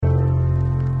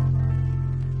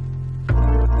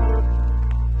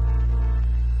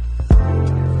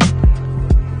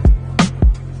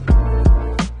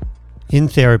In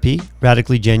therapy,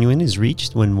 radically genuine is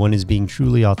reached when one is being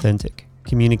truly authentic,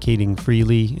 communicating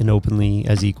freely and openly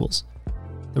as equals.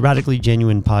 The Radically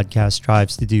Genuine podcast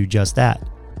strives to do just that.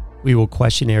 We will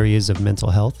question areas of mental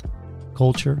health,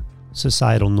 culture,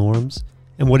 societal norms,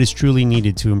 and what is truly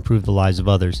needed to improve the lives of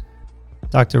others.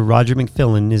 Dr. Roger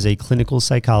McFillin is a clinical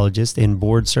psychologist and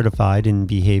board certified in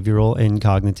behavioral and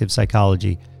cognitive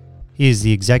psychology. He is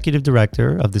the executive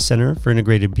director of the Center for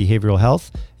Integrated Behavioral Health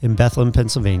in Bethlehem,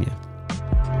 Pennsylvania.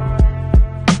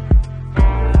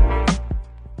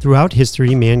 Throughout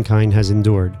history, mankind has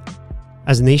endured.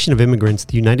 As a nation of immigrants,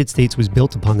 the United States was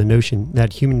built upon the notion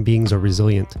that human beings are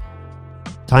resilient.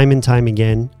 Time and time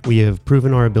again, we have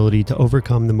proven our ability to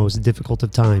overcome the most difficult of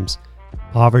times: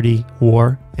 poverty,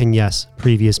 war, and yes,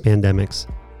 previous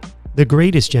pandemics. The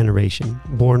greatest generation,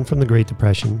 born from the Great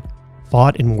Depression,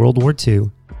 fought in World War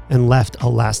II and left a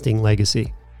lasting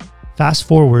legacy. Fast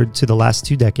forward to the last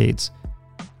 2 decades.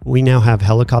 We now have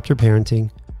helicopter parenting,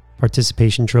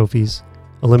 participation trophies,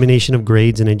 elimination of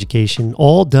grades in education,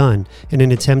 all done in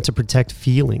an attempt to protect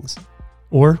feelings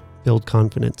or build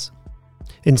confidence.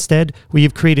 Instead, we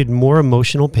have created more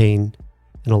emotional pain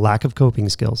and a lack of coping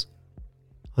skills.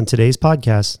 On today's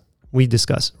podcast, we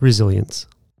discuss resilience.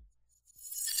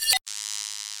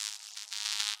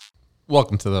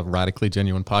 Welcome to the Radically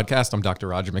Genuine podcast. I'm Dr.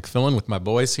 Roger McFillin with my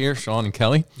boys here, Sean and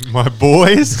Kelly. My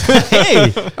boys?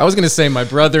 Hey! I was going to say my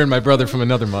brother and my brother from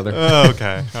another mother. Oh,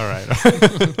 okay. All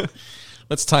right.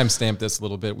 Let's timestamp this a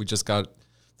little bit. We just got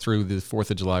through the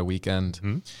 4th of July weekend.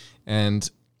 Mm-hmm. And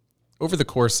over the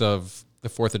course of the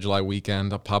 4th of July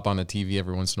weekend, I'll pop on the TV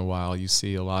every once in a while. You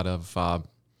see a lot of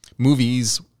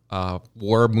movies,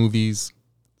 war movies,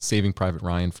 Saving Private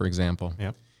Ryan, for example.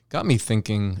 Yep. Got me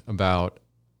thinking about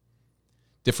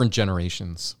different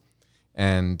generations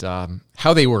and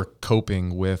how they were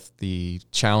coping with the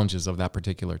challenges of that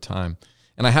particular time.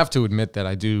 And I have to admit that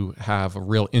I do have a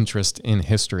real interest in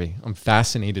history. I'm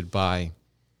fascinated by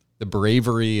the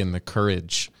bravery and the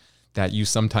courage that you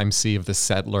sometimes see of the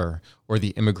settler or the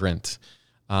immigrant,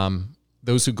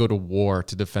 those who go to war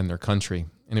to defend their country.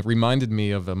 And it reminded me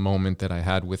of a moment that I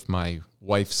had with my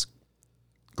wife's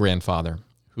grandfather,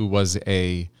 who was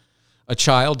a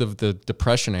child of the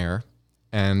Depression era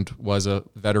and was a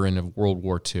veteran of World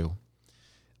War II.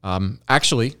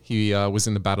 Actually, he was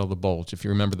in the Battle of the Bulge. If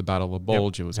you remember the Battle of the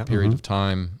Bulge, It was a period of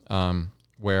time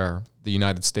where the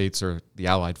United States or the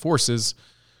Allied forces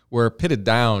were pitted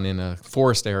down in a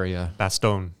forest area.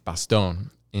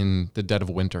 Bastogne, in the dead of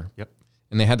winter. Yep.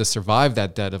 And they had to survive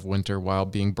that dead of winter while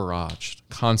being barraged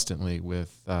constantly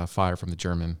with fire from the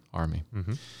German army.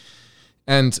 Mm-hmm.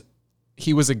 And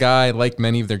he was a guy, like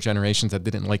many of their generations, that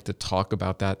didn't like to talk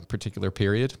about that particular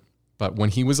period. But when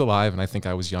he was alive, and I think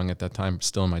I was young at that time,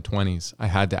 still in my 20s, I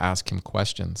had to ask him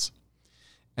questions.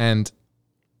 And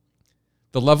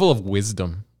the level of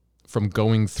wisdom from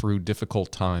going through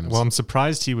difficult times. Well, I'm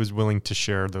surprised he was willing to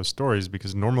share those stories,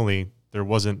 because normally there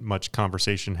wasn't much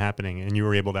conversation happening and you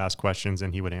were able to ask questions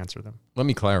and he would answer them. Let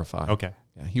me clarify. Okay.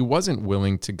 Yeah, he wasn't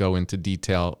willing to go into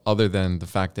detail other than the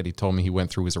fact that he told me he went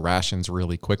through his rations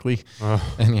really quickly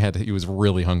and he was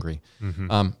really hungry.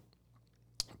 Mm-hmm.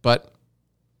 But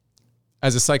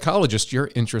as a psychologist,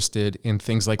 you're interested in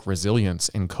things like resilience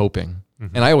and coping.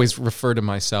 Mm-hmm. And I always refer to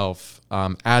myself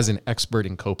as an expert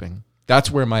in coping. That's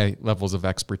where my levels of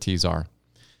expertise are.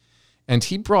 And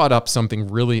he brought up something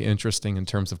really interesting in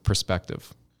terms of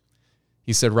perspective.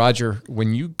 He said, Roger,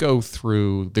 when you go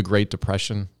through the Great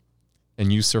Depression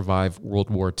and you survive World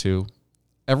War II,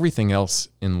 everything else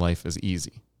in life is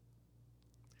easy,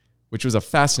 which was a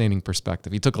fascinating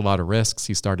perspective. He took a lot of risks.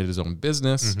 He started his own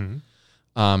business.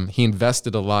 Mm-hmm. He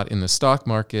invested a lot in the stock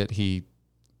market. He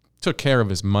took care of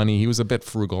his money. He was a bit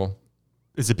frugal.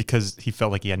 Is it because he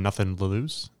felt like he had nothing to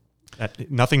lose?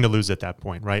 Nothing to lose at that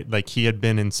point, right? Like he had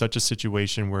been in such a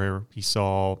situation where he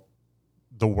saw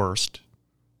the worst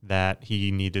that he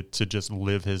needed to just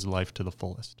live his life to the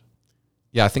fullest.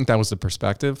 Yeah, I think that was the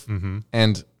perspective. Mm-hmm.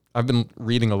 And I've been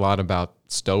reading a lot about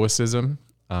Stoicism,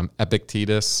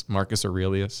 Epictetus, Marcus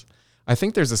Aurelius. I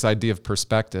think there's this idea of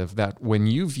perspective that when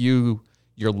you view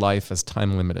your life as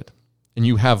time limited and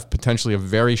you have potentially a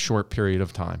very short period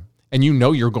of time and you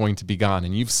know you're going to be gone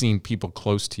and you've seen people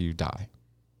close to you die,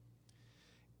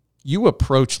 you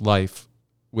approach life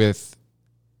with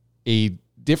a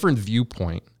different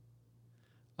viewpoint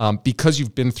because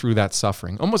you've been through that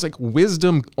suffering. Almost like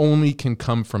wisdom only can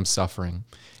come from suffering.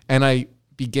 And I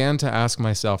began to ask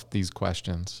myself these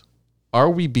questions. Are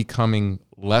we becoming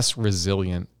less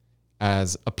resilient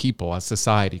as a people, as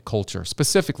society, culture,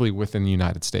 specifically within the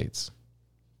United States?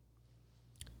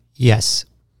 Yes,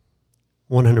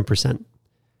 100%.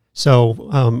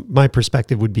 So my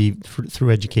perspective would be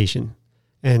through education.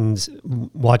 And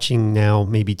watching now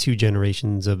maybe 2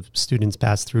 generations of students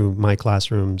pass through my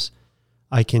classrooms,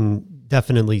 I can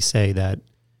definitely say that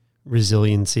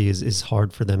resiliency is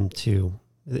hard for them to,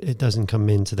 it doesn't come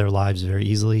into their lives very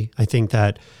easily. I think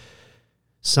that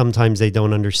sometimes they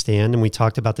don't understand, and we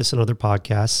talked about this in other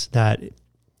podcasts, that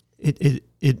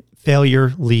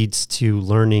failure leads to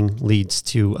learning, leads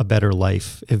to a better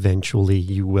life. Eventually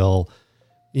you will,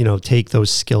 take those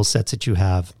skill sets that you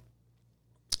have,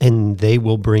 and they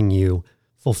will bring you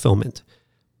fulfillment.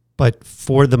 But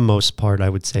for the most part, I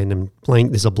would say, and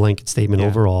this is a blanket statement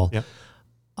overall,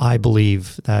 I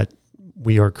believe that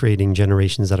we are creating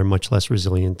generations that are much less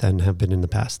resilient than have been in the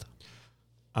past.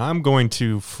 I'm going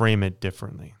to frame it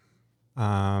differently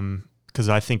because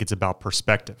I think it's about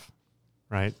perspective,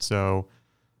 right? So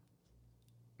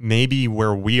maybe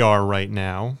where we are right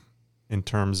now in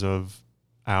terms of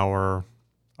our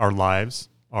lives,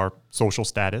 our social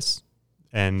status,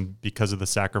 and because of the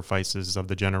sacrifices of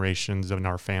the generations in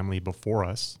our family before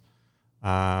us,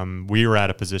 we are at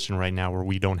a position right now where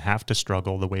we don't have to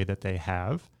struggle the way that they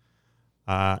have.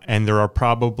 And there are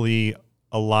probably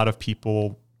a lot of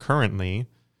people currently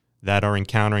that are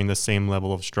encountering the same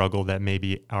level of struggle that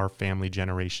maybe our family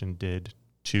generation did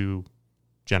 2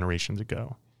 generations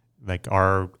ago. Like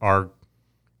our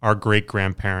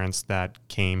great-grandparents that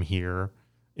came here,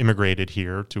 immigrated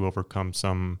here to overcome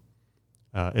some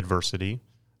adversity,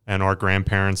 and our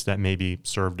grandparents that maybe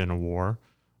served in a war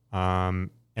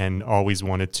and always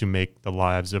wanted to make the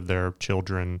lives of their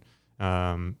children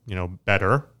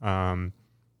better,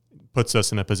 puts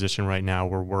us in a position right now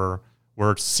where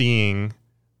we're seeing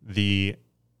the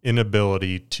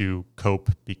inability to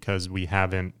cope because we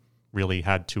haven't really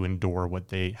had to endure what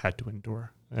they had to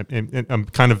endure. And I'm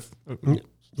kind of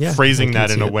phrasing that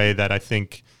in a way that I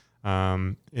think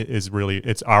is really,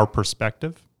 it's our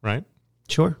perspective, right?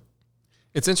 Sure.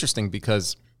 It's interesting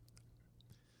because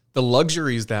the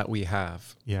luxuries that we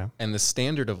have and the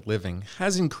standard of living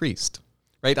has increased,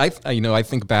 right? I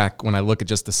think back when I look at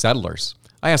just the settlers,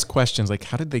 I ask questions like,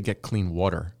 how did they get clean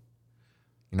water?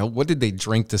 What did they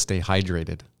drink to stay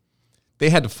hydrated? They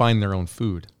had to find their own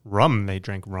food. Rum, they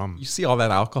drank rum. You see all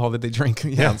that alcohol that they drink?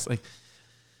 Yeah. It's like,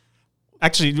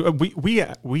 actually,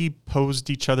 we posed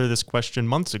each other this question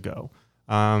months ago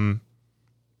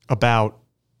about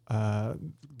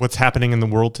what's happening in the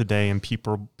world today, and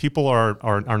people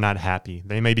are not happy.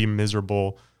 They may be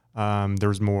miserable.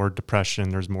 There's more depression.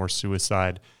 There's more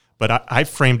suicide. But I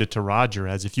framed it to Roger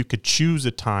as, if you could choose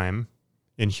a time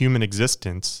in human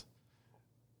existence,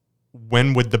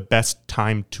 when would the best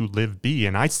time to live be?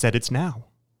 And I said it's now.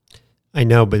 I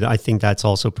know, but I think that's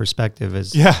also perspective.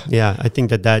 I think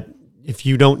that if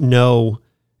you don't know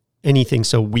anything,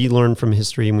 so we learn from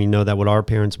history, and we know that what our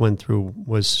parents went through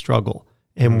was struggle.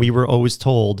 And we were always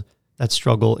told that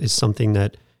struggle is something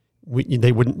that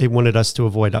they wanted us to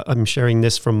avoid. I'm sharing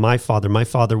this from my father. My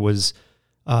father was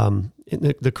in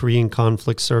the Korean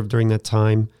conflict, served during that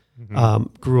time,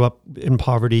 grew up in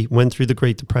poverty, went through the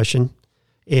Great Depression,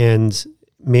 and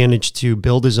managed to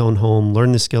build his own home,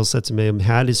 learn the skill sets of him,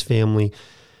 had his family,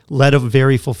 led a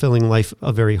very fulfilling life,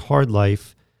 a very hard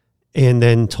life, and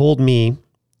then told me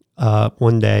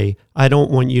one day, I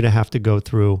don't want you to have to go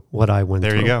through what I went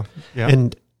through. There you go. Yeah.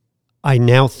 And I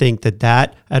now think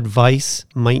that advice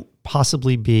might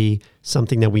possibly be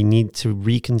something that we need to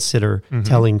reconsider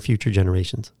telling future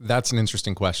generations. That's an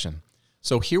interesting question.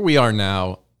 So here we are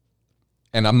now,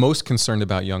 and I'm most concerned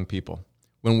about young people.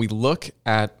 When we look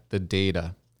at the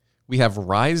data, we have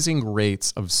rising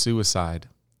rates of suicide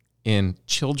in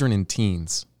children and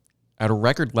teens at a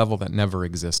record level that never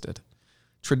existed.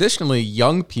 Traditionally,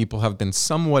 young people have been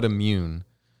somewhat immune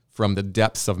from the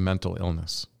depths of mental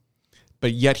illness.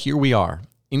 But yet here we are,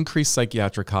 increased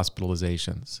psychiatric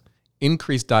hospitalizations,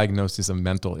 increased diagnosis of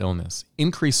mental illness,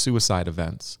 increased suicide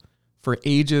events for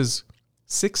ages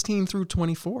 16 through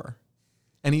 24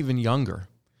 and even younger.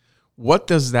 What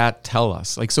does that tell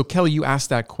us? So Kelly, you asked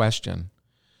that question.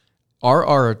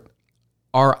 Are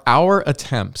our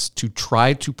attempts to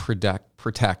try to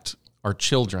protect our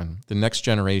children, the next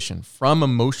generation, from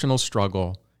emotional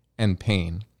struggle and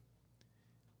pain,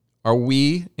 are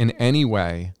we in any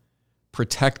way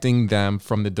protecting them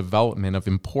from the development of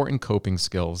important coping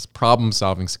skills,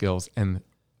 problem-solving skills, and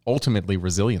ultimately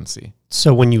resiliency?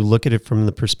 So when you look at it from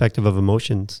the perspective of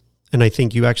emotions, and I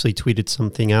think you actually tweeted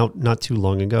something out not too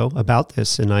long ago about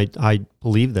this, and I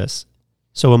believe this.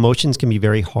 So emotions can be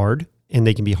very hard, and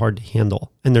they can be hard to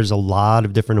handle. And there's a lot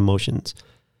of different emotions.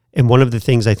 And one of the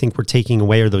things I think we're taking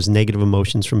away are those negative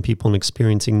emotions from people and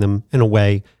experiencing them in a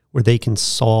way where they can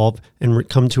solve and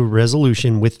come to a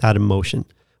resolution with that emotion.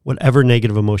 whatever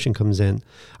negative emotion comes in.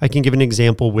 I can give an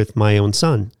example with my own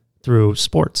son through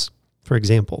sports, for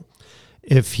example.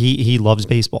 If he loves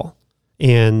baseball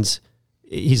and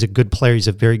he's a good player, he's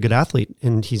a very good athlete,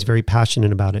 and he's very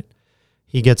passionate about it.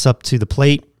 He gets up to the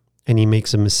plate and he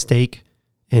makes a mistake,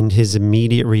 and his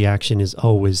immediate reaction is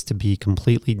always to be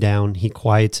completely down. He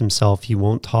quiets himself. He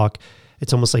won't talk.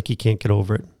 It's almost like he can't get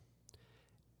over it.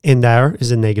 And there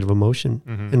is a negative emotion.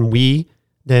 Mm-hmm. And we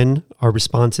then, our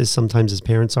responses sometimes as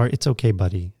parents are, it's okay,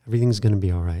 buddy. Everything's going to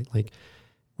be all right. Like,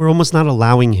 we're almost not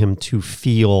allowing him to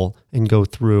feel and go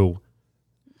through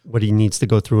what he needs to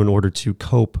go through in order to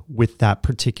cope with that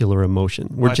particular emotion.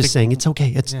 We're Well, just saying it's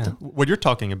okay. It's What you're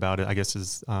talking about, I guess,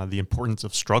 is the importance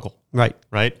of struggle, right.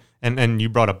 right? And you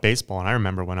brought up baseball, and I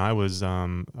remember when I was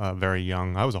very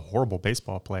young, I was a horrible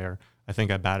baseball player. I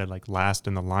think I batted like last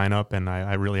in the lineup, and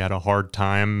I really had a hard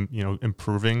time,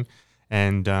 improving.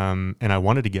 And I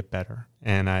wanted to get better.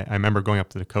 And I remember going up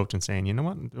to the coach and saying, you know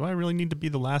what, do I really need to be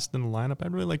the last in the lineup?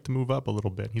 I'd really like to move up a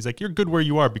little bit. He's like, you're good where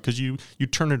you are because you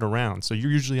turn it around. So you're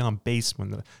usually on base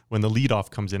when the leadoff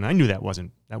comes in. I knew that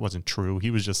wasn't true. He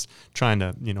was just trying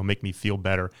to, make me feel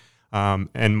better.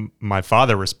 And my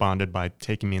father responded by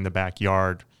taking me in the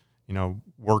backyard,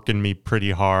 working me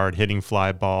pretty hard, hitting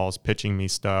fly balls, pitching me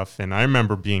stuff. And I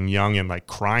remember being young and like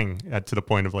crying to the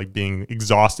point of like being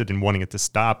exhausted and wanting it to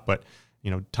stop. But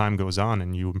time goes on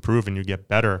and you improve and you get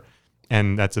better.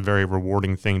 And that's a very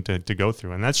rewarding thing to go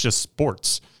through. And that's just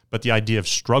sports. But the idea of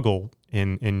struggle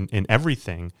in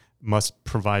everything must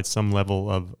provide some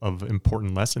level of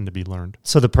important lesson to be learned.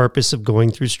 So the purpose of going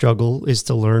through struggle is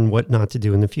to learn what not to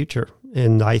do in the future.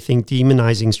 And I think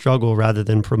demonizing struggle rather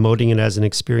than promoting it as an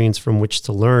experience from which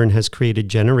to learn has created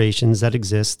generations that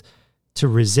exist to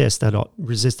resist it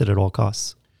at all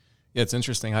costs. Yeah, it's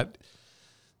interesting.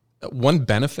 One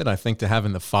benefit I think to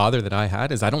having the father that I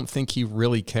had is I don't think he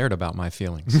really cared about my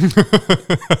feelings.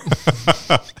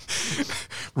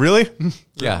 Really?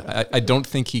 Yeah, I don't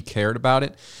think he cared about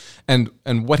it.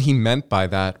 And what he meant by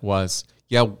that was,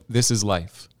 yeah, this is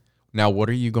life. Now, what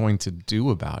are you going to do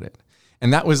about it?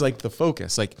 And that was like the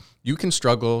focus. Like, you can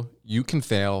struggle, you can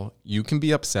fail, you can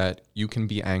be upset, you can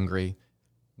be angry.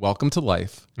 Welcome to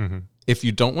life. Mm-hmm. If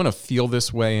you don't want to feel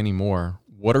this way anymore,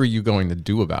 what are you going to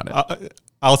do about it?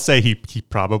 I'll say he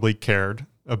probably cared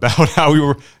about how we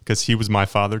were, because he was my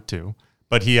father too.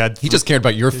 But he just cared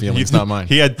about your feelings, not mine.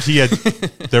 He had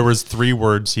there was 3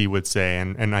 words he would say,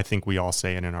 and I think we all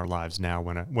say it in our lives now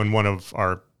when one of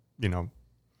our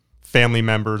family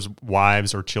members,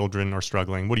 wives or children are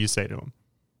struggling. What do you say to them?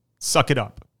 Suck it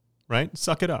up, right?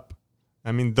 Suck it up.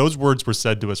 I mean, those words were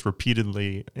said to us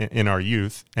repeatedly in our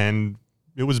youth, and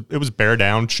it was bear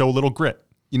down, show a little grit.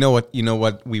 You know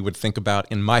what we would think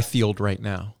about in my field right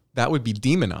now? That would be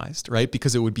demonized, right?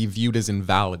 Because it would be viewed as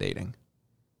invalidating.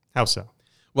 How so?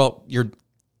 Well,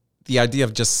 the idea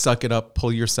of just suck it up,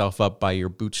 pull yourself up by your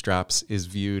bootstraps is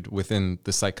viewed within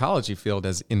the psychology field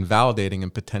as invalidating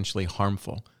and potentially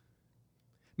harmful.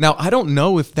 Now, I don't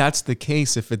know if that's the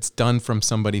case if it's done from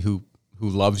somebody who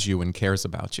loves you and cares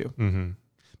about you. Mm-hmm.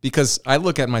 Because I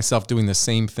look at myself doing the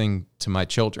same thing to my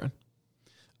children.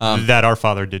 That our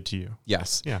father did to you.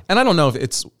 Yes. Yeah. And I don't know if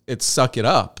it's suck it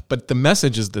up, but the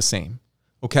message is the same.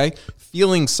 Okay?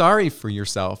 Feeling sorry for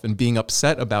yourself and being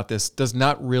upset about this does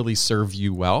not really serve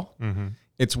you well. Mm-hmm.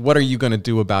 It's what are you going to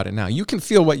do about it now? You can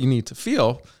feel what you need to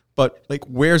feel, but like,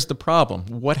 where's the problem?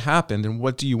 What happened and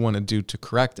what do you want to do to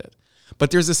correct it?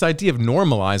 But there's this idea of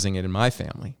normalizing it in my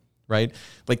family, right?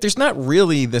 Like, there's not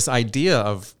really this idea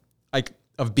of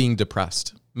being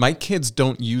depressed. My kids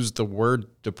don't use the word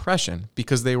depression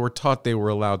because they were taught they were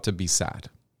allowed to be sad,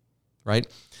 right?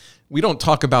 We don't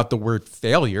talk about the word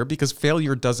failure because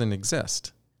failure doesn't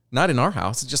exist. Not in our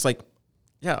house. It's just like,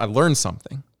 yeah, I learned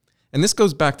something. And this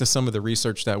goes back to some of the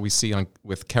research that we see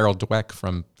with Carol Dweck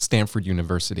from Stanford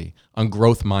University on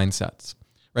growth mindsets,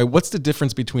 right? What's the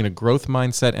difference between a growth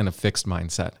mindset and a fixed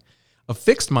mindset? A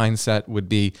fixed mindset would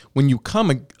be when you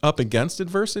come up against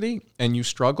adversity and you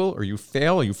struggle or you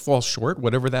fail or you fall short,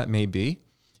 whatever that may be,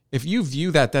 if you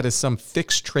view that is some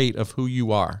fixed trait of who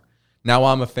you are, now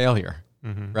I'm a failure,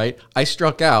 right? I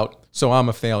struck out, so I'm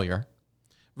a failure,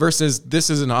 versus this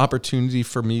is an opportunity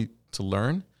for me to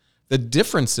learn. The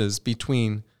differences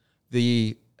between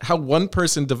how one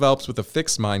person develops with a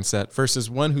fixed mindset versus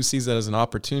one who sees that as an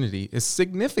opportunity is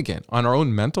significant on our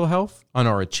own mental health, on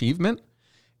our achievement.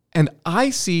 And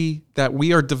I see that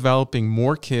we are developing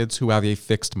more kids who have a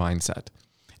fixed mindset.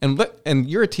 And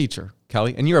you're a teacher,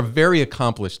 Kelly, and you're a very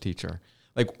accomplished teacher.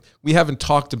 Like, we haven't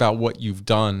talked about what you've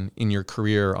done in your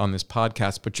career on this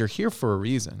podcast, but you're here for a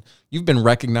reason. You've been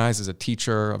recognized as a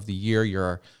teacher of the year.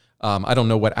 You're I don't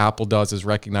know what Apple does is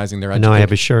recognizing their No, I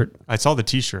have a shirt. I saw the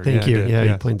T-shirt. Thank you. I did, Yeah,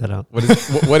 yes. you pointed that out. What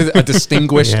is it? A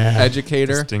distinguished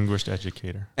educator? Distinguished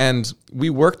educator. And we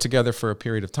worked together for a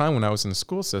period of time when I was in the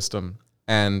school system.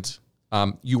 And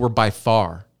you were by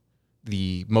far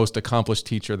the most accomplished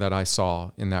teacher that I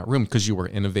saw in that room because you were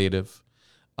innovative.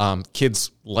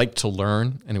 Kids like to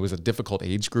learn, and it was a difficult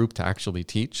age group to actually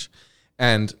teach.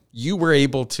 And you were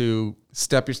able to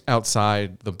step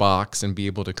outside the box and be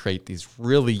able to create these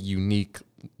really unique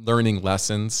learning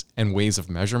lessons and ways of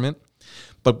measurement.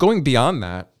 But going beyond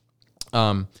that,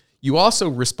 you also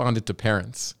responded to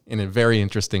parents in a very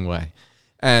interesting way.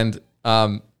 And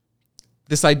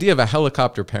this idea of a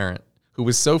helicopter parent who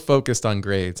was so focused on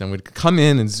grades and would come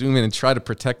in and zoom in and try to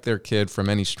protect their kid from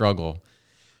any struggle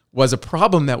was a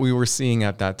problem that we were seeing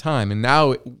at that time. And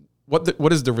now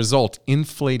what is the result?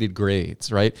 Inflated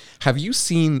grades, right? Have you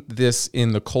seen this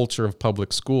in the culture of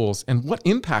public schools? And what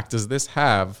impact does this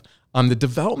have on the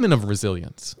development of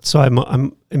resilience? So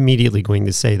I'm immediately going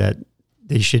to say that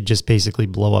they should just basically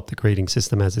blow up the grading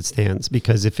system as it stands,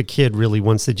 because if a kid really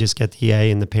wants to just get the A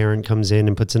and the parent comes in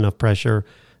and puts enough pressure,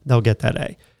 they'll get that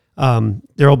A.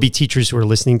 There will be teachers who are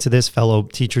listening to this, fellow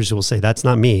teachers who will say, that's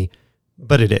not me,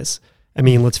 but it is. I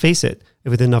mean, let's face it,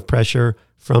 with enough pressure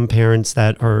from parents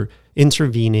that are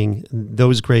intervening,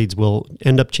 those grades will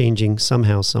end up changing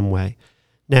somehow, some way.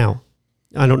 Now,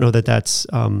 I don't know that that's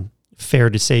fair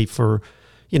to say for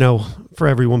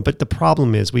everyone, but the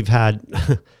problem is we've had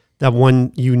that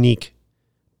one unique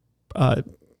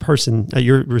person that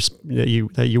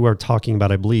you are talking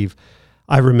about, I believe.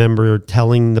 I remember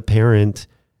telling the parent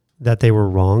that they were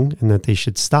wrong and that they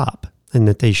should stop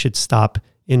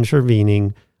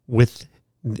intervening with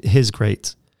his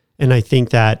grades. And I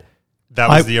think that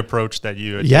was the approach that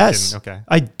you had yes, taken.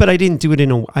 Okay. But I didn't do it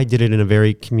I did it in a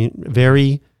very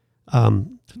communicatively.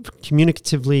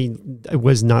 It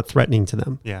was not threatening to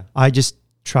them. Yeah. I just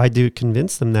tried to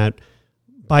convince them that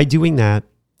by doing that,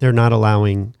 they're not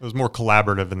allowing. It was more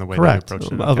collaborative in the way Correct. that you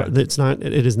approached it. Okay. It's not.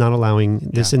 It is not allowing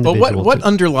this individual.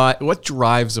 But what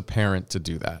drives a parent to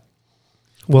do that?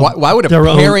 Well, why would a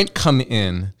parent come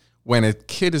in when a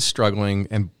kid is struggling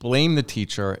and blame the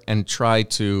teacher and try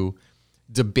to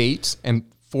debate and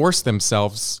force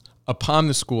themselves upon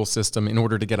the school system in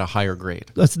order to get a higher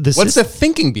grade? What's the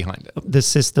thinking behind it? The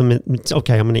system,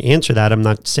 okay, I'm going to answer that. I'm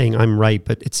not saying I'm right,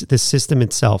 but it's the system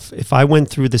itself. If I went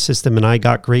through the system and I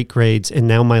got great grades and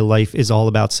now my life is all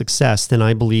about success, then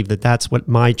I believe that that's what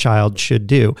my child should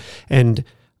do. And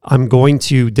I'm going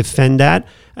to defend that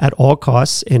at all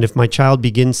costs. And if my child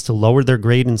begins to lower their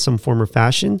grade in some form or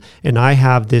fashion, and I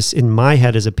have this in my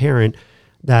head as a parent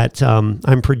that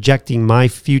I'm projecting my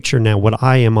future now, what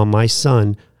I am on my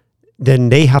son, then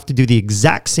they have to do the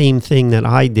exact same thing that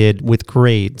I did with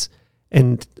grades.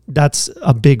 And that's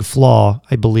a big flaw,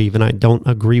 I believe. And I don't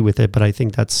agree with it, but I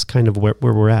think that's kind of where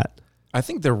we're at. I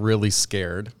think they're really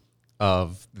scared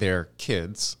of their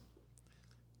kids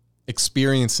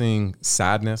experiencing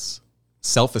sadness,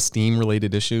 self-esteem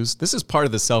related issues. This is part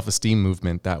of the self-esteem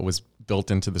movement that was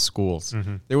built into the schools.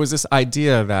 Mm-hmm. There was this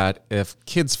idea that if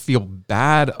kids feel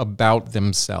bad about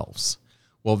themselves,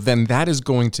 well, then that is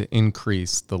going to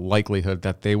increase the likelihood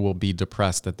that they will be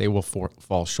depressed, that they will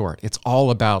fall short. It's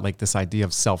all about like this idea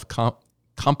of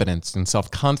self-competence and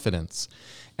self-confidence.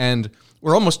 And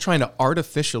we're almost trying to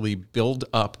artificially build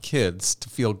up kids to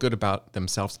feel good about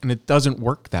themselves, and it doesn't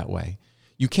work that way.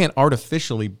 You can't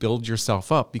artificially build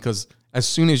yourself up, because as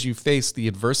soon as you face the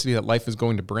adversity that life is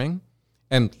going to bring,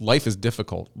 and life is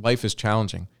difficult, life is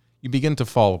challenging, you begin to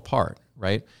fall apart,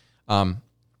 right?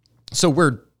 So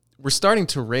we're starting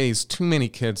to raise too many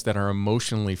kids that are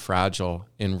emotionally fragile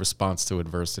in response to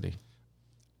adversity.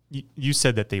 You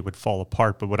said that they would fall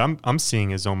apart, but what I'm seeing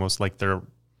is almost like they're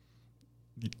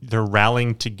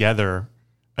rallying together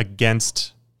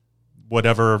against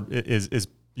whatever is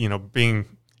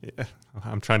being.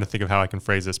 I'm trying to think of how I can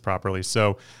phrase this properly.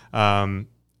 So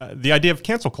the idea of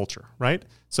cancel culture, right?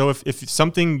 So if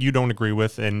something you don't agree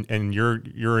with and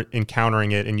you're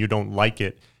encountering it and you don't like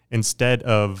it, instead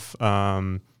of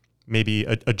maybe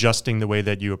adjusting the way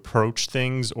that you approach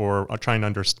things or trying to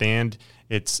understand,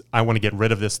 I want to get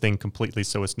rid of this thing completely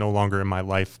so it's no longer in my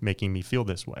life making me feel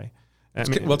this way.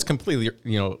 It's completely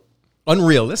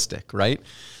unrealistic, right?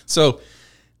 So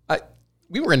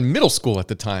we were in middle school at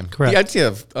the time. Correct. The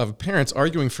idea of parents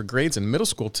arguing for grades in middle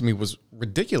school to me was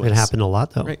ridiculous. It happened a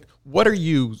lot, though. Right? What are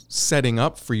you setting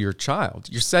up for your child?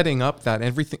 You're setting up that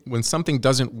when something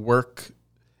doesn't work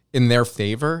in their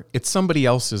favor, it's somebody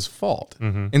else's fault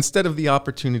instead of the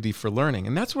opportunity for learning.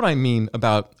 And that's what I mean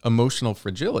about emotional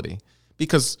fragility.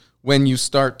 Because when you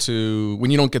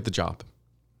don't get the job,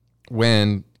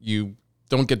 when you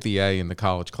don't get the A in the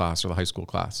college class or the high school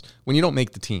class, when you don't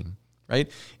make the team,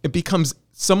 right? It becomes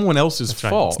someone else's That's right.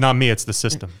 fault. It's not me, it's the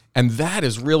system. And that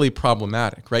is really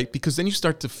problematic, right? Because then you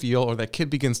start to feel, or that kid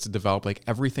begins to develop like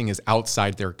everything is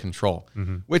outside their control,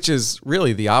 which is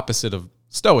really the opposite of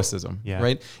Stoicism,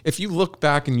 right? If you look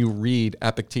back and you read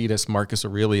Epictetus, Marcus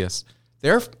Aurelius,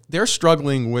 they're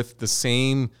struggling with the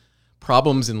same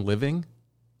problems in living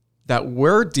that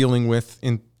we're dealing with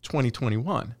in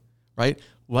 2021, right?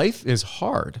 Life is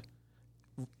hard.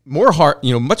 More hard,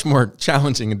 much more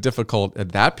challenging and difficult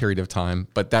at that period of time.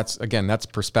 But that's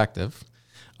perspective.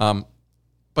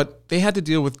 But they had to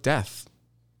deal with death,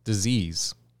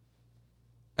 disease,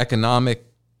 economic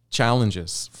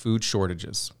challenges, food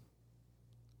shortages,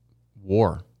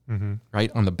 war,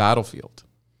 right, on the battlefield.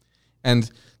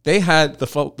 And they had, the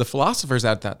philosophers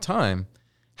at that time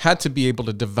had to be able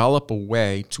to develop a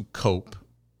way to cope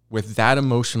with that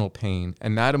emotional pain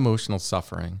and that emotional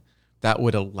suffering that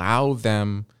would allow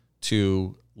them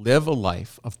to live a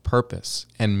life of purpose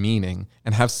and meaning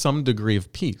and have some degree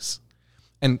of peace.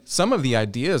 And some of the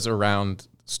ideas around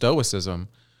Stoicism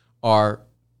are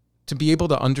to be able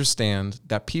to understand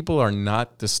that people are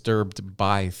not disturbed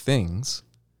by things,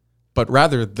 but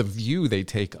rather the view they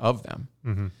take of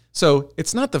them. So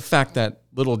it's not the fact that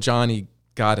little Johnny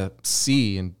got a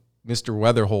C in Mr.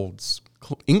 Weatherhold's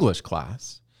English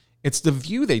class. It's the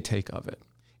view they take of it.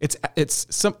 It's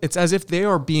as if they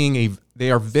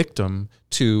are victim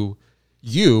to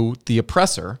you, the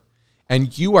oppressor,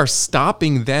 and you are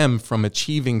stopping them from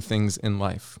achieving things in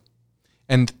life.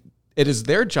 And it is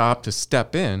their job to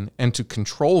step in and to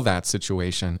control that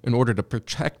situation in order to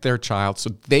protect their child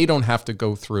so they don't have to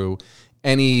go through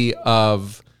any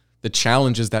of the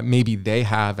challenges that maybe they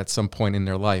have at some point in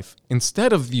their life,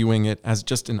 instead of viewing it as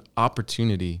just an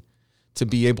opportunity to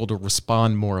be able to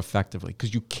respond more effectively.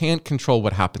 Because you can't control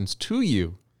what happens to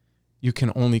you. You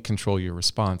can only control your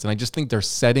response. And I just think they're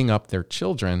setting up their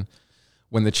children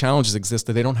when the challenges exist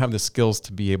that they don't have the skills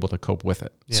to be able to cope with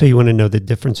it. So you want to know the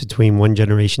difference between one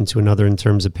generation to another in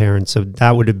terms of parents. So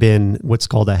that would have been what's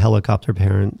called a helicopter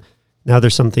parent. Now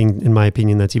there's something, in my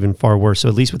opinion, that's even far worse. So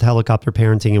at least with helicopter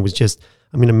parenting, it was just,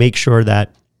 I'm going to make sure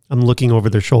that I'm looking over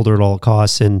their shoulder at all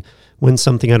costs. And when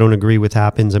something I don't agree with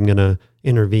happens, I'm going to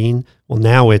intervene. Well,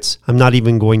 now I'm not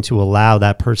even going to allow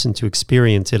that person to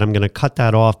experience it. I'm going to cut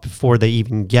that off before they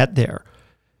even get there.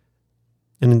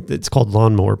 And it's called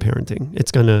lawnmower parenting.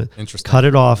 It's going to cut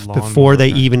it off before they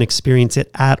even experience it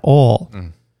at all.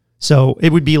 So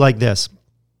it would be like this.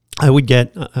 I would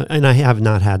get, and I have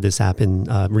not had this happen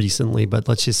recently, but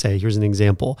let's just say, here's an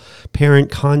example.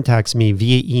 Parent contacts me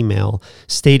via email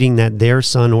stating that their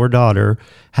son or daughter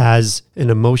has an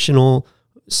emotional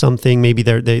something, maybe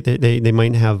they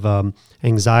might have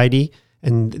anxiety,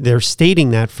 and they're stating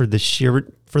that for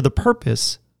the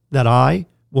purpose that I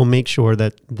will make sure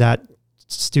that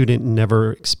student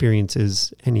never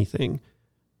experiences anything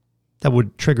that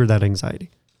would trigger that anxiety.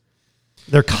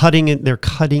 They're cutting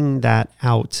that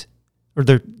out, or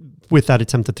they're with that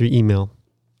attempted through email.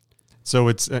 So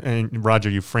and Roger,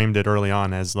 you framed it early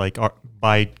on as like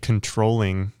by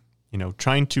controlling,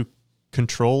 trying to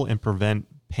control and prevent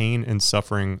pain and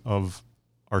suffering of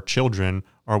our children,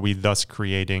 are we thus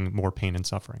creating more pain and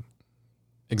suffering?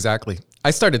 Exactly.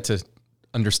 I started to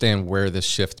understand where this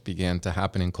shift began to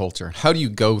happen in culture. How do you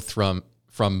go from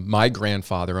my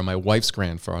grandfather and my wife's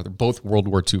grandfather, both World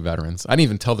War II veterans? I didn't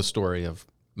even tell the story of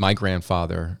my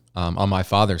grandfather on my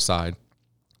father's side,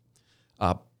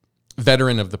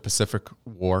 veteran of the Pacific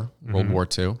War, World War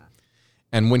II.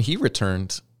 And when he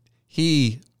returned,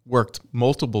 he worked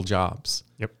multiple jobs.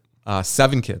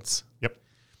 7 kids.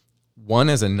 One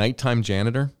as a nighttime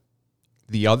janitor,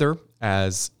 the other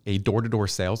as a door-to-door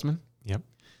salesman.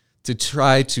 To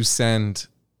try to send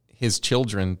his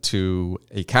children to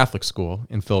a Catholic school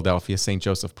in Philadelphia, St.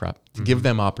 Joseph Prep, to give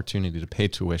them opportunity to pay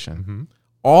tuition.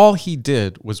 All he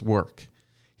did was work.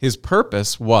 His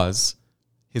purpose was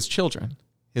his children,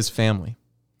 his family.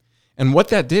 And what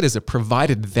that did is it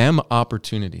provided them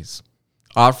opportunities.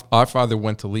 Our father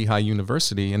went to Lehigh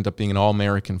University, ended up being an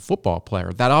All-American football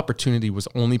player. That opportunity was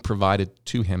only provided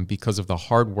to him because of the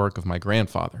hard work of my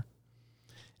grandfather.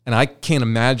 And I can't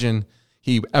imagine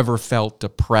he ever felt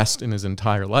depressed in his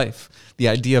entire life. The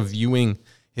idea of viewing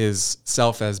his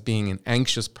self as being an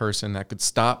anxious person that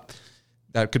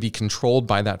could be controlled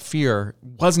by that fear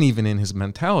wasn't even in his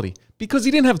mentality because he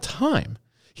didn't have time.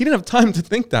 He didn't have time to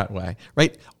think that way,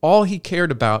 right? All he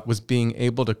cared about was being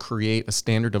able to create a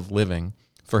standard of living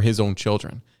for his own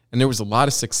children. And there was a lot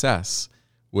of success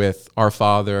with our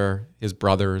father, his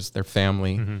brothers, their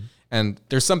family. And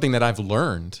there's something that I've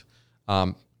learned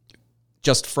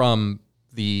just from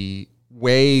the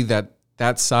way that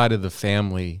that side of the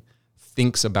family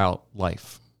thinks about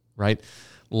life, right?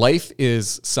 Life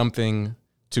is something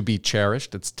to be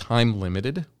cherished. It's time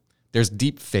limited. There's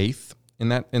deep faith in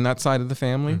that side of the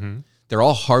family. Mm-hmm. They're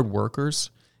all hard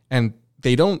workers, and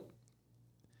they don't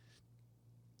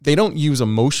use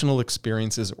emotional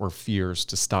experiences or fears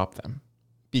to stop them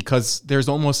because there's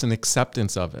almost an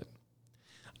acceptance of it.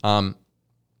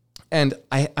 And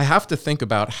I have to think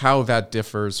about how that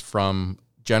differs from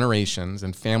generations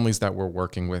and families that we're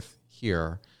working with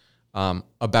here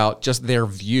about just their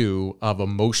view of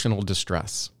emotional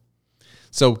distress.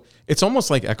 So it's almost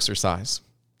like exercise.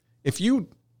 If you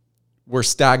were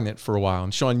stagnant for a while,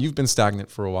 and Sean, you've been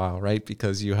stagnant for a while, right?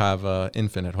 Because you have an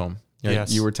infant at home.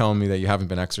 Yes. You were telling me that you haven't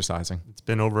been exercising. It's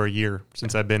been over a year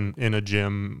since I've been in a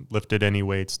gym, lifted any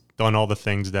weights, done all the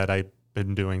things that I've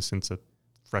been doing since a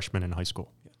freshman in high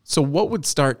school. So what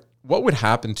would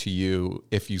happen to you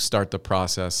if you start the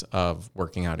process of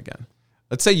working out again?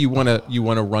 Let's say you want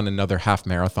to run another half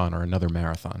marathon or another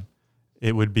marathon.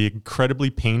 It would be incredibly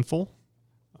painful,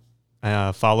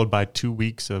 followed by 2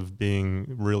 weeks of being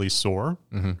really sore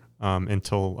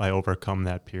until I overcome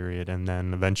that period. And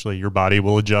then eventually your body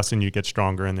will adjust and you get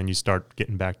stronger, and then you start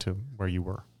getting back to where you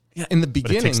were. Yeah, in the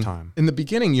beginning, but it takes time. In the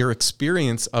beginning, your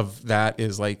experience of that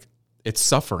is like, it's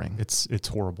suffering. It's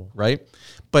horrible. Right?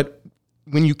 But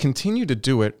when you continue to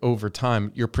do it over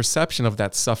time, your perception of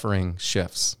that suffering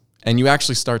shifts and you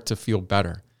actually start to feel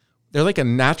better. They're like a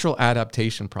natural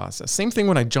adaptation process. Same thing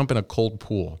when I jump in a cold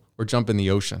pool or jump in the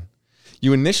ocean.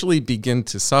 You initially begin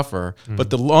to suffer, but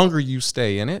the longer you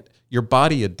stay in it, your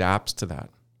body adapts to that.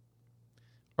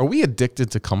 Are we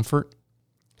addicted to comfort?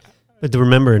 But to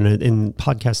remember, in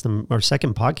podcast, our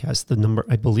second podcast,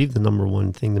 I believe the number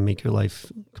one thing to make your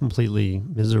life completely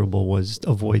miserable was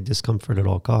avoid discomfort at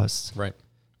all costs. Right.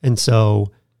 And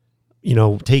so,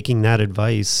 taking that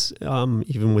advice,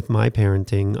 even with my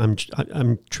parenting,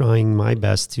 I'm trying my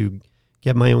best to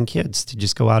get my own kids to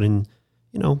just go out and,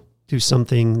 do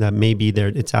something that maybe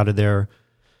it's out of their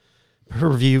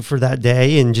purview for that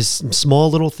day, and just small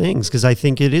little things, because I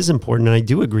think it is important, and I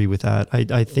do agree with that.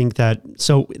 I think that,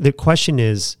 so the question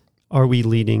is, are we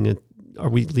leading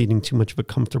too much of a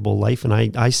comfortable life? And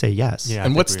I say yes. Yeah,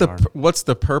 and what's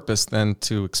the purpose then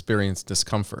to experience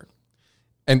discomfort?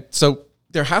 And so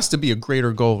there has to be a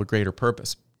greater goal, a greater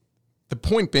purpose. The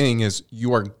point being is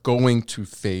you are going to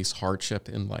face hardship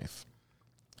in life.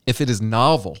 If it is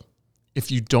novel, if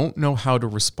you don't know how to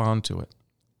respond to it,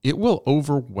 it will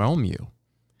overwhelm you.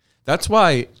 That's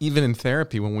why even in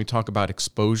therapy, when we talk about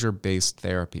exposure-based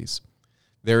therapies,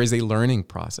 there is a learning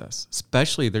process.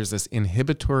 Especially there's this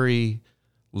inhibitory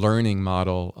learning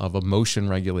model of emotion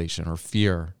regulation or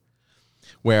fear,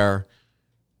 where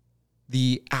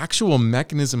the actual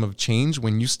mechanism of change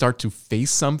when you start to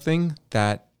face something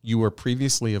that you were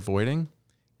previously avoiding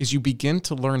is you begin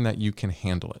to learn that you can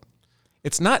handle it.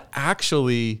 It's not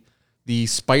actually the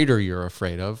spider you're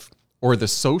afraid of or the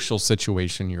social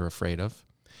situation you're afraid of.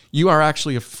 You are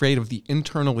actually afraid of the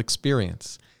internal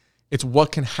experience. It's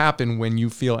what can happen when you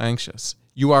feel anxious.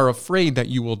 You are afraid that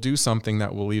you will do something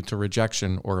that will lead to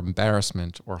rejection or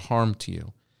embarrassment or harm to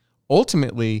you.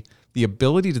 Ultimately, the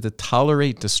ability to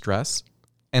tolerate distress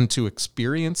and to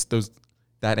experience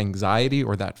that anxiety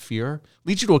or that fear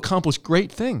leads you to accomplish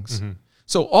great things. Mm-hmm.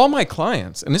 So all my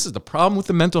clients, and this is the problem with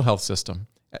the mental health system,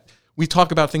 we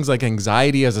talk about things like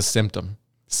anxiety as a symptom,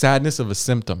 sadness of a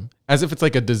symptom, as if it's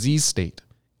like a disease state.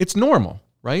 It's normal,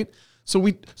 right?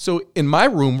 So in my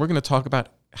room, we're going to talk about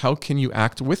how can you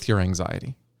act with your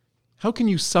anxiety? How can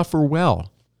you suffer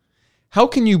well? How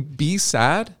can you be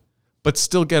sad, but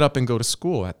still get up and go to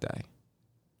school that day?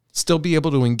 Still be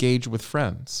able to engage with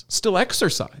friends? Still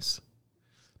exercise?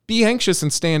 Be anxious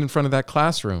and stand in front of that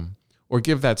classroom or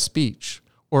give that speech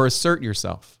or assert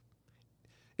yourself.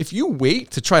 If you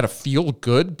wait to try to feel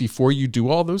good before you do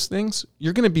all those things,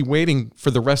 you're going to be waiting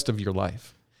for the rest of your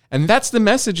life. And that's the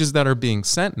messages that are being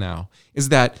sent now, is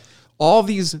that all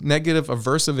these negative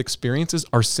aversive experiences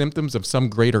are symptoms of some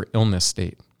greater illness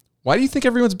state. Why do you think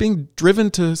everyone's being driven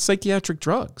to psychiatric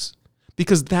drugs?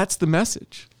 Because that's the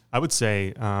message. I would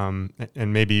say,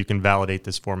 and maybe you can validate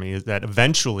this for me, is that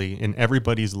eventually in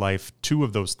everybody's life, two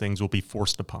of those things will be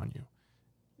forced upon you.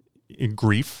 In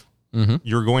grief,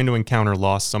 you're going to encounter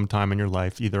loss sometime in your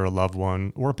life, either a loved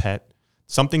one or a pet.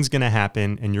 Something's going to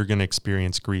happen and you're going to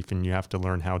experience grief, and you have to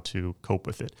learn how to cope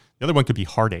with it. The other one could be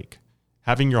heartache.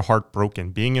 Having your heart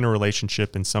broken, being in a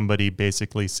relationship and somebody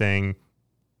basically saying,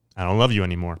 I don't love you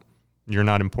anymore. You're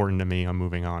not important to me. I'm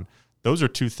moving on. Those are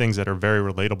two things that are very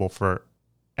relatable for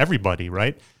everybody,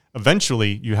 right?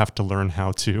 Eventually, you have to learn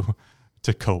how to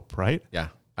cope, right? Yeah,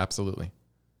 absolutely.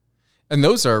 And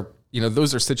those are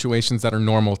those are situations that are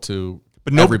normal to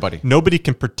But everybody. Nobody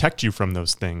can protect you from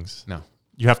those things. No.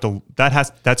 You have to.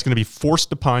 That's going to be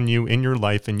forced upon you in your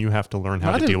life, and you have to learn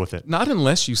how to deal with it. Not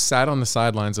unless you sat on the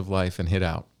sidelines of life and hit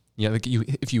out.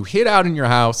 If you hit out in your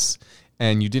house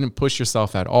and you didn't push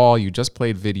yourself at all, you just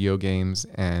played video games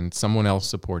and someone else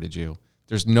supported you.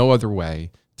 There's no other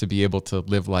way to be able to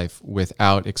live life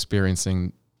without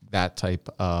experiencing that type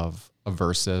of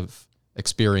aversive,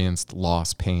 experienced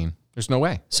loss, pain. There's no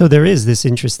way. So there is this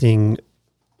interesting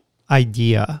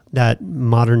idea that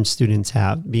modern students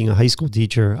have. Being a high school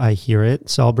teacher, I hear it,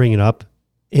 so I'll bring it up.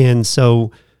 And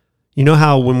so, you know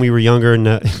how when we were younger,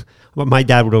 and what my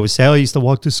dad would always say, I used to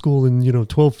walk to school in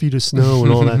 12 feet of snow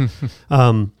and all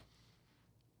that.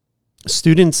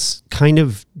 Students kind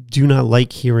of do not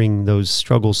like hearing those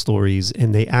struggle stories,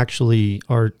 and they actually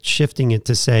are shifting it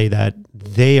to say that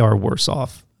they are worse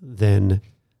off than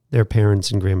their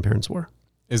parents and grandparents were.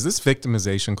 Is this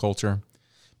victimization culture?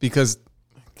 Because,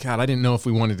 God, I didn't know if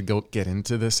we wanted to get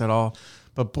into this at all.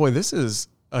 But boy, this is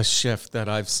a shift that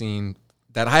I've seen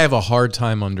that I have a hard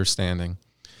time understanding.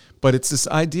 But it's this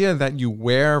idea that you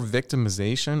wear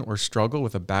victimization or struggle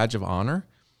with a badge of honor.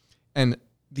 And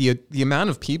the amount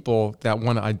of people that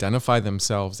want to identify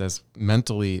themselves as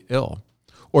mentally ill,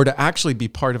 or to actually be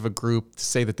part of a group to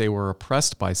say that they were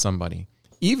oppressed by somebody,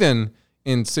 even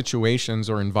in situations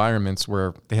or environments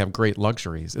where they have great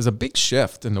luxuries, is a big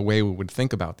shift in the way we would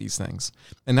think about these things.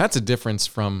 And that's a difference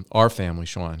from our family,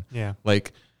 Sean. Yeah.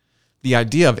 Like, the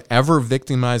idea of ever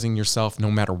victimizing yourself, no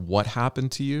matter what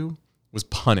happened to you, was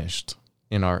punished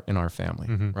in our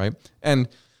family, right? And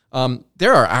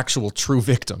there are actual true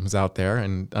victims out there,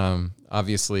 and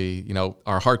obviously,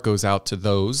 our heart goes out to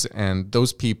those, and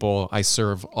those people I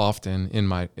serve often in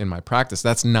my practice.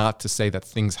 That's not to say that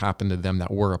things happened to them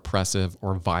that were oppressive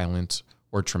or violent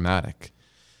or traumatic,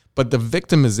 but the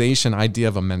victimization idea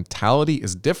of a mentality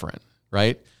is different,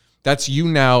 right? That's you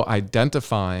now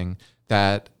identifying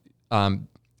that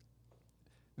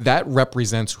that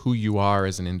represents who you are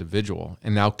as an individual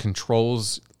and now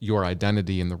controls your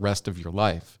identity in the rest of your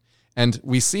life. And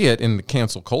we see it in the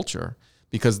cancel culture,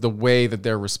 because the way that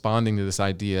they're responding to this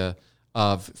idea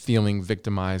of feeling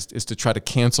victimized is to try to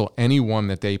cancel anyone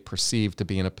that they perceive to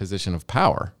be in a position of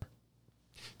power.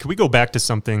 Can we go back to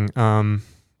something?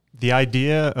 The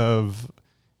idea of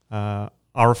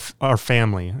our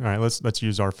family. All right, let's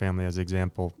use our family as an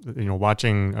example.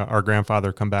 Watching our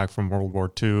grandfather come back from World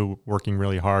War II, working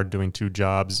really hard, doing 2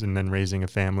 jobs, and then raising a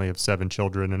family of 7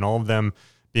 children, and all of them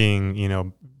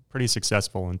being, pretty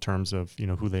successful in terms of,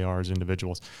 who they are as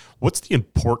individuals. What's the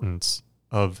importance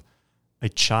of a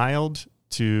child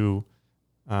to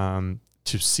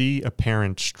see a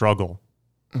parent struggle,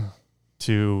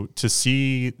 to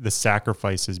see the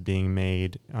sacrifices being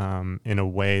made in a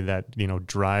way that,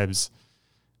 drives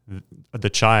the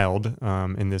child,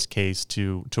 in this case,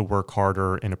 to work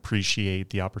harder and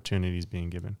appreciate the opportunities being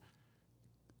given?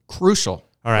 Crucial.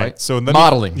 All right. So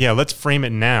modeling. Let's frame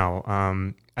it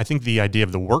now. I think the idea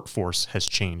of the workforce has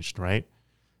changed, right?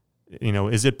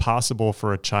 Is it possible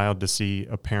for a child to see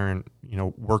a parent,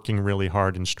 working really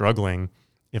hard and struggling,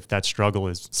 if that struggle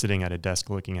is sitting at a desk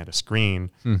looking at a screen,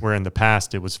 where in the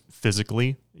past it was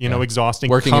physically,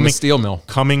 exhausting. Working in a steel mill.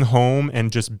 Coming home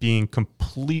and just being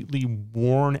completely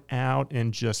worn out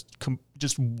and just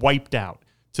wiped out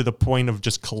to the point of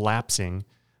just collapsing,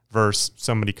 versus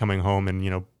somebody coming home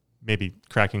and, maybe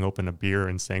cracking open a beer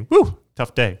and saying, "Woo,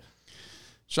 tough day."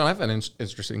 Sean, I have an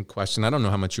interesting question. I don't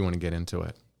know how much you want to get into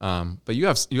it, but you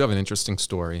have an interesting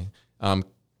story.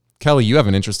 Kelly, you have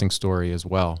an interesting story as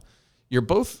well. You're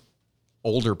both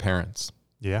older parents.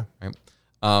 Yeah. Right?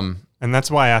 And that's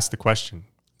why I asked the question.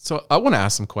 So I want to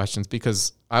ask some questions,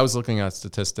 because I was looking at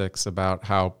statistics about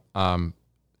how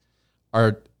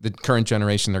the current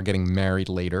generation, they're getting married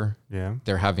later. Yeah.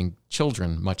 They're having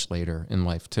children much later in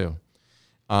life too.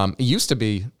 It used to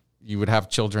be you would have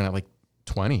children at like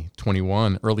 20,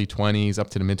 21, early 20s up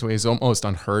to the mid-20s. It's almost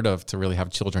unheard of to really have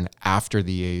children after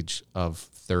the age of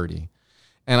 30.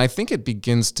 And I think it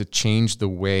begins to change the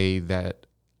way that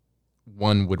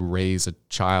one would raise a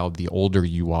child the older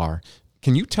you are.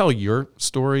 Can you tell your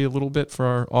story a little bit for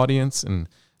our audience? And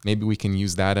maybe we can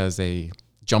use that as a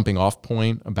jumping off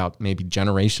point about maybe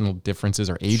generational differences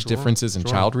or age differences in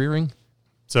child rearing.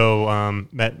 So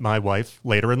met my wife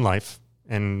later in life.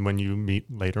 And when you meet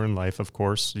later in life, of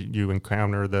course, you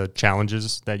encounter the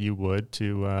challenges that you would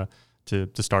to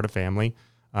start a family.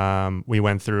 We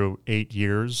went through 8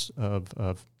 years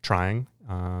of trying,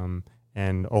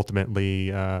 and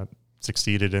ultimately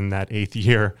succeeded in that 8th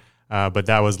year. But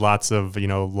that was lots of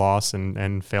loss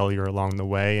and failure along the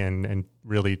way, and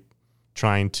really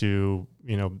trying to,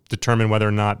 determine whether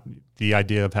or not the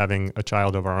idea of having a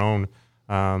child of our own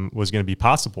was going to be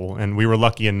possible. And we were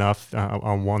lucky enough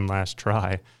on one last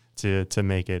try to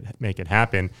make it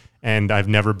happen. And I've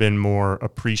never been more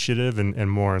appreciative and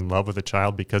more in love with a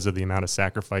child because of the amount of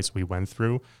sacrifice we went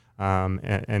through,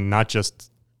 and not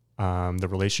just the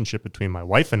relationship between my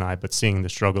wife and I, but seeing the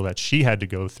struggle that she had to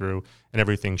go through and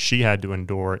everything she had to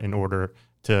endure in order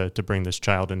to bring this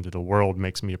child into the world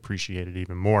makes me appreciate it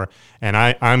even more.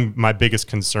 And my biggest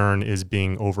concern is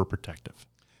being overprotective.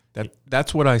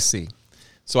 That's what I see.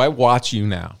 So I watch you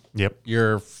now. Yep.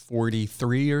 You're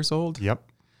 43 years old. Yep.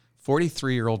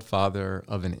 43-year-old father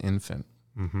of an infant.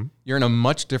 Mm-hmm. You're in a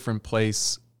much different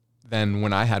place than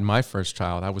when I had my first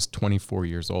child. I was 24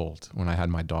 years old when I had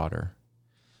my daughter.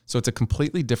 So it's a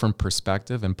completely different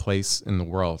perspective and place in the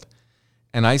world.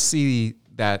 And I see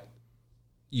that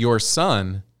your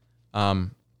son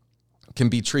can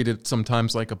be treated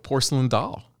sometimes like a porcelain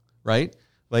doll, right?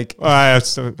 Like, I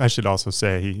should also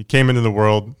say he came into the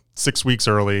world 6 weeks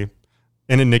early,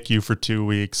 in a NICU for 2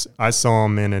 weeks. I saw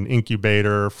him in an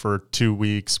incubator for 2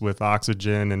 weeks with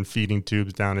oxygen and feeding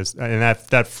tubes down his, and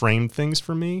that framed things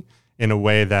for me in a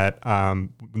way that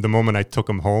the moment I took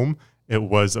him home, it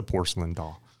was a porcelain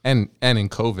doll. And in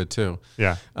COVID too.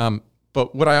 Yeah.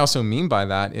 But what I also mean by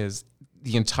that is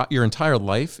your entire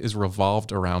life is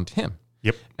revolved around him.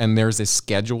 Yep. And there's a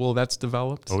schedule that's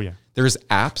developed. Oh, yeah. There's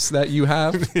apps that you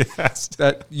have Yes.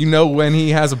 that you know when he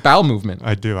has a bowel movement.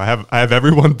 I do. I have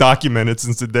everyone documented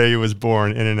since the day he was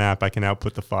born in an app. I can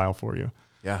output the file for you.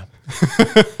 Yeah.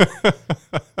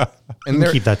 And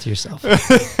keep that to yourself.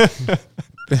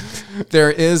 There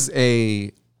is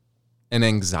an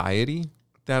anxiety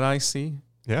that I see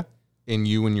Yeah. in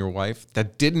you and your wife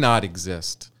that did not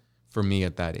exist for me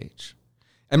at that age.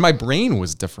 And my brain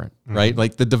was different, right?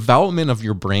 Like the development of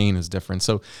your brain is different.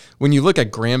 So when you look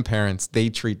at grandparents, they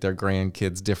treat their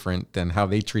grandkids different than how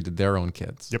they treated their own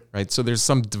kids, Yep. right? So there's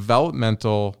some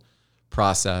developmental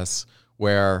process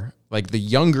where like the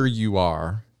younger you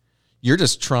are, you're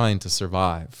just trying to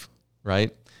survive,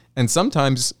 right? And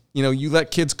sometimes, you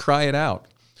let kids cry it out,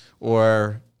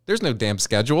 or there's no damn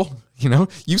schedule.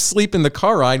 You sleep in the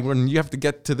car ride when you have to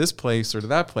get to this place or to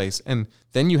that place. And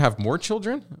then you have more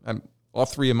children. All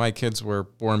three of my kids were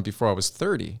born before I was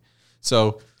 30.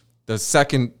 So the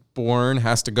second born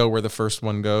has to go where the first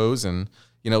one goes. And,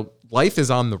 life is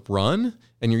on the run,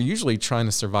 and you're usually trying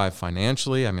to survive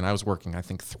financially. I mean, I was working, I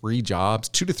think, 2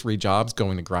 to 3 jobs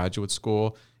going to graduate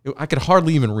school. I could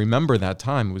hardly even remember that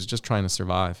time. It was just trying to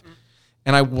survive.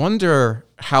 And I wonder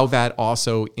how that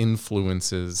also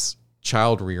influences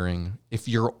child rearing if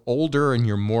you're older and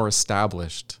you're more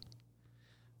established,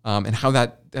 and how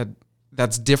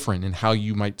that's different in how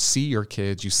you might see your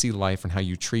kids, you see life, and how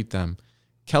you treat them.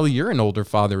 Kelly, you're an older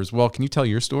father as well. Can you tell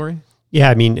your story? Yeah,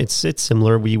 I mean, it's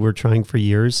similar. We were trying for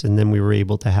years, and then we were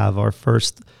able to have our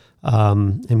first.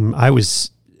 And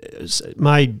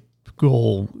my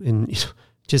goal in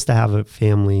just to have a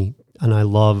family, and I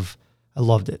loved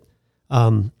it.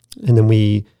 And then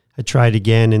we had tried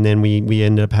again, and then we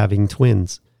ended up having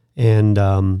twins,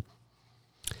 and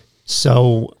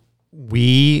so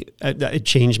it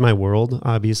changed my world.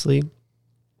 Obviously,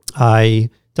 we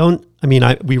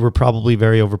were probably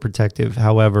very overprotective.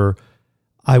 However,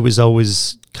 I was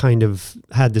always kind of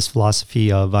had this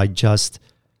philosophy of I just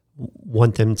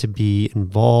want them to be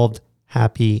involved,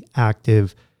 happy,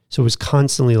 active. So it was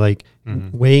constantly like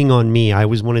weighing on me. I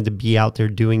always wanted to be out there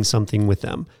doing something with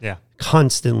them. Yeah.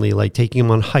 Constantly, like taking them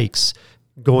on hikes,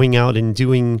 going out and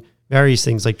doing various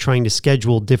things, like trying to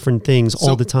schedule different things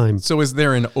all the time. So is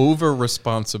there an over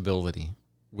responsibility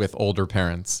with older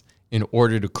parents in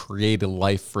order to create a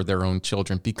life for their own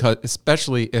children? Because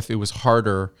especially if it was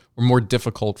harder or more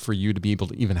difficult for you to be able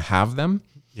to even have them.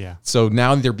 Yeah. So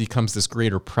now there becomes this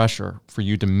greater pressure for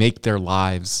you to make their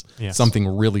lives something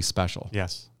really special.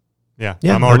 Yes. Yeah.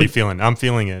 Yeah, I'm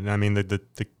feeling it. I mean, the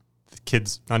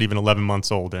kid's not even 11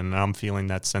 months old, and I'm feeling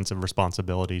that sense of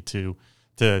responsibility to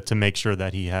make sure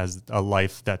that he has a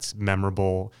life that's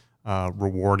memorable,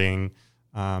 rewarding,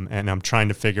 and I'm trying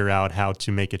to figure out how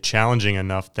to make it challenging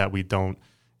enough that we don't,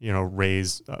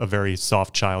 raise a very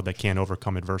soft child that can't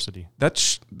overcome adversity.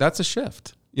 That's a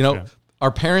shift. Yeah.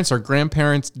 Our parents, our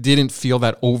grandparents didn't feel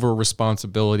that over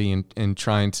responsibility in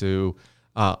trying to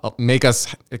make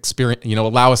us experience,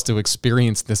 allow us to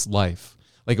experience this life.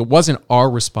 Like it wasn't our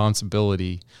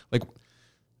responsibility. Like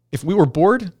if we were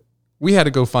bored, we had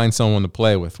to go find someone to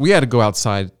play with. We had to go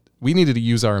outside. We needed to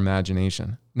use our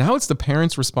imagination. Now it's the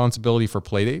parents' responsibility for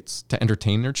play dates to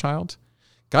entertain their child.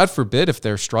 God forbid if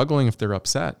they're struggling, if they're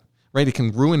upset, right? It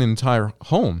can ruin an entire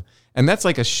home. And that's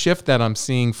like a shift that I'm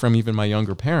seeing from even my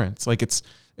younger parents. Like it's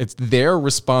their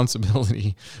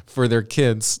responsibility for their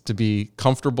kids to be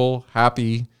comfortable,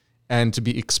 happy, and to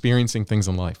be experiencing things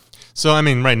in life. So, I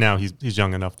mean, right now he's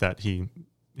young enough that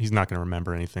he's not going to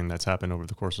remember anything that's happened over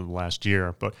the course of the last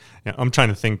year. But I'm trying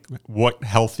to think, what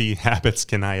healthy habits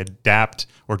can I adapt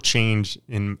or change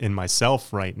in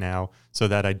myself right now so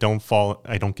that I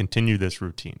don't continue this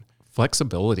routine.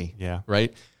 Flexibility. Yeah.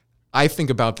 Right? I think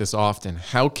about this often.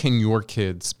 How can your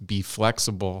kids be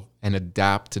flexible and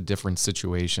adapt to different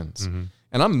situations? Mm-hmm.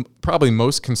 And I'm probably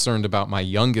most concerned about my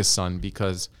youngest son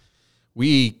because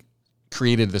we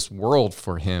created this world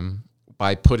for him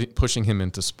by pushing him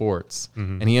into sports.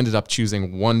 Mm-hmm. And he ended up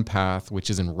choosing one path, which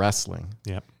is in wrestling.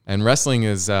 Yep. And wrestling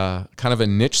is kind of a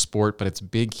niche sport, but it's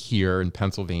big here in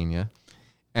Pennsylvania.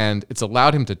 And it's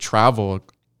allowed him to travel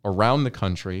around the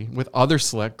country with other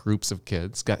select groups of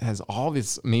kids, has all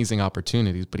these amazing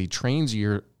opportunities, but he trains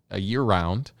year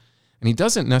round, and he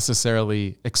doesn't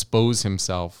necessarily expose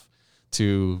himself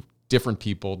to different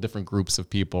people, different groups of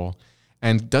people.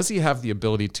 And does he have the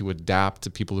ability to adapt to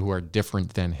people who are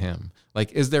different than him?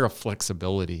 Like, is there a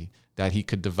flexibility that he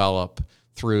could develop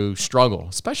through struggle,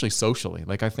 especially socially?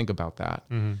 Like, I think about that.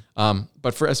 Mm-hmm.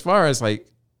 But for as far as like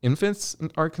infants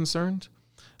are concerned,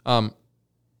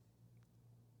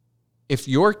 if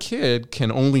your kid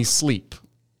can only sleep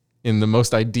in the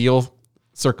most ideal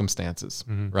circumstances,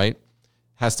 mm-hmm. right?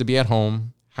 Has to be at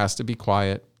home, has to be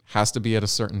quiet, has to be at a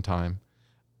certain time.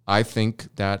 I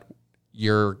think that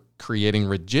you're creating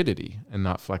rigidity and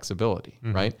not flexibility,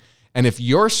 mm-hmm. right? And if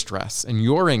your stress and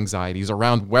your anxieties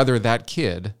around whether that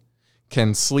kid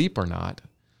can sleep or not,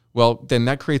 well, then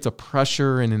that creates a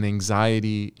pressure and an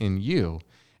anxiety in you.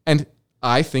 And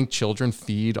I think children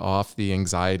feed off the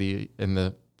anxiety and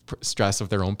the stress of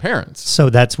their own parents. So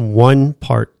that's one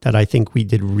part that I think we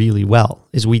did really well,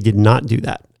 is we did not do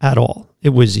that at all. It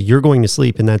was, you're going to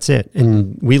sleep and that's it.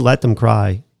 And we let them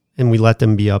cry and we let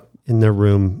them be up in their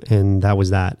room, and that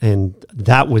was that. And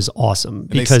that was awesome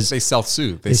because they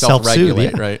self-soothe, they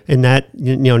self-regulate, yeah. Right? And that,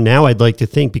 now I'd like to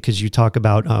think, because you talk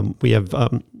about, we have,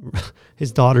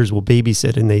 his daughters will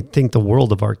babysit and they think the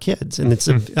world of our kids. And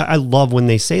I love when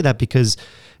they say that, because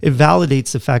it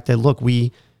validates the fact that, look,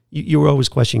 you were always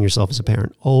questioning yourself as a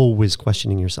parent, always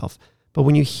questioning yourself. But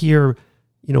when you hear,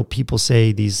 people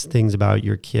say these things about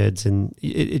your kids, and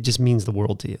it just means the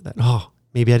world to you, that,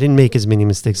 maybe I didn't make as many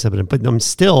mistakes, but I'm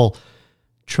still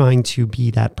trying to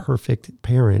be that perfect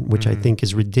parent, which I think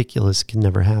is ridiculous, can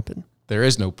never happen. There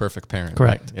is no perfect parent.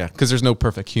 Correct. Right? Yeah, because there's no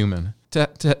perfect human.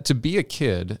 To be a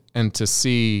kid and to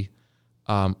see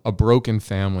a broken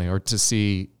family, or to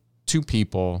see two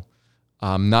people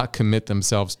not commit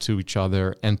themselves to each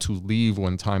other and to leave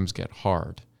when times get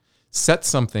hard, set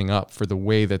something up for the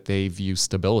way that they view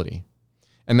stability.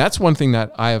 And that's one thing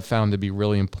that I have found to be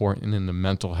really important in the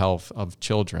mental health of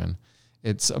children.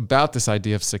 It's about this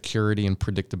idea of security and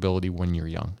predictability when you're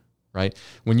young, right?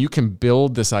 When you can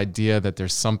build this idea that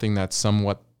there's something that's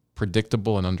somewhat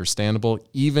predictable and understandable,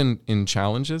 even in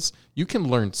challenges, you can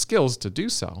learn skills to do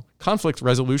so. Conflict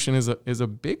resolution is a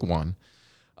big one.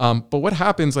 But what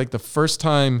happens, like, the first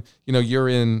time, you're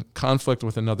in conflict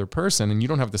with another person and you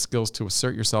don't have the skills to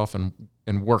assert yourself and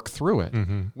work through it?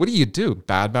 Mm-hmm. What do?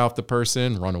 Badmouth the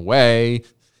person, run away,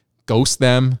 ghost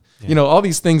them, all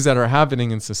these things that are happening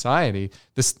in society.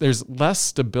 There's less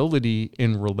stability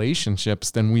in relationships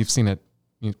than we've seen at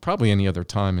probably any other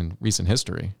time in recent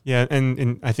history. Yeah,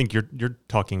 and I think you're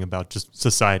talking about just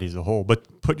society as a whole,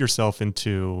 but put yourself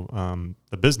into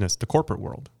the corporate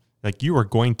world. Like, you are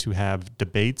going to have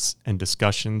debates and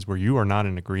discussions where you are not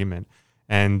in agreement.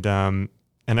 And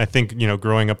I think,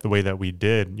 growing up the way that we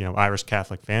did, Irish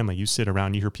Catholic family, you sit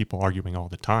around, you hear people arguing all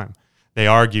the time. They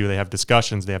argue, they have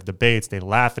discussions, they have debates, they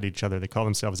laugh at each other, they call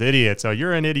themselves idiots. Oh,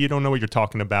 you're an idiot, you don't know what you're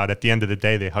talking about. At the end of the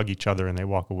day, they hug each other and they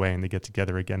walk away and they get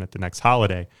together again at the next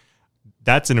holiday.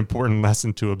 That's an important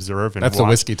lesson to observe and That's watch. The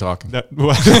whiskey talking.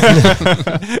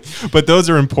 But those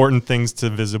are important things to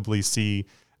visibly see.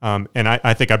 And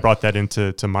I think I brought that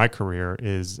into my career,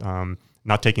 is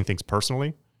not taking things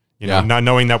personally. Not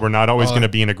knowing that we're not always going to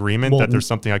be in agreement, that there's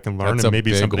something I can learn, and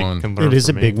maybe somebody can learn. It is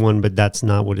a big one, but that's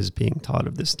not what is being taught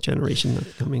of this generation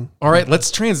that's coming. All right, let's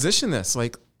transition this.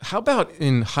 Like, how about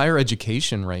in higher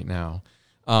education right now?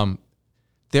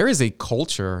 There is a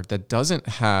culture that doesn't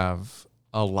have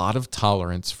a lot of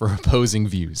tolerance for opposing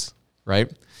views,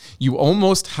 right? You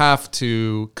almost have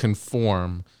to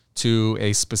conform to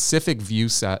a specific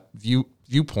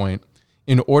viewpoint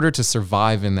in order to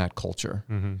survive in that culture.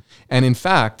 Mm-hmm. And in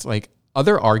fact, like,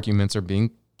 other arguments are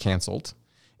being canceled,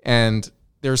 and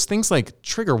there's things like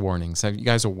trigger warnings. Have you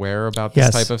guys aware about this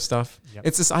Yes. type of stuff? Yep.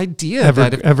 It's this idea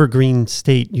that if, Evergreen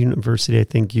State University, I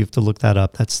think you have to look that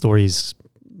up. That story's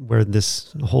where the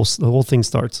whole thing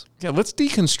starts. yeah, let's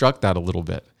deconstruct that a little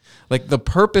bit. Like the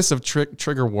purpose of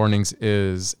trigger warnings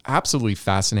is absolutely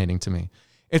fascinating to me.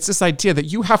 It's this idea that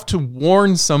you have to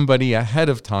warn somebody ahead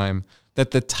of time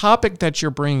that the topic that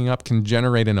you're bringing up can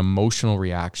generate an emotional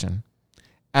reaction.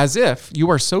 As if you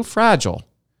are so fragile,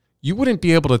 you wouldn't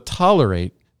be able to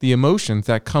tolerate the emotions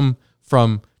that come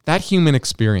from that human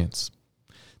experience.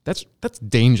 That's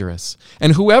dangerous.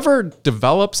 And whoever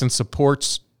develops and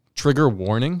supports trigger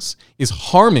warnings is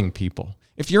harming people.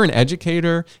 If you're an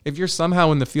educator, if you're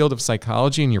somehow in the field of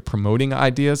psychology and you're promoting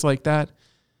ideas like that,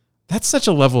 that's such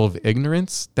a level of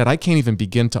ignorance that I can't even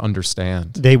begin to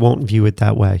understand. They won't view it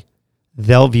that way.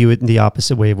 They'll view it in the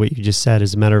opposite way of what you just said.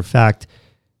 As a matter of fact,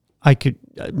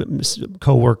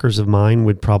 coworkers of mine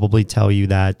would probably tell you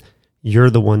that you're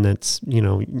the one that's,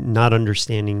 not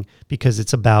understanding, because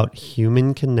it's about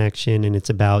human connection and it's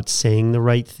about saying the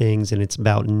right things and it's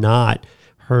about not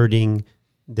hurting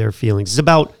their feelings. It's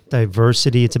about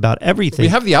diversity. It's about everything. We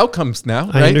have the outcomes now,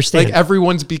 right? I understand. Like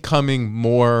everyone's becoming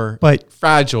more But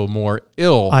fragile, more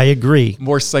ill, I agree.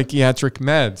 more psychiatric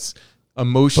meds,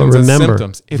 emotions But and remember,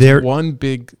 symptoms. It's they're- one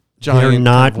big giant They're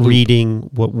not loop. reading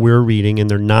what we're reading, and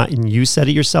they're not. And you said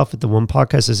it yourself at the one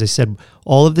podcast, as I said,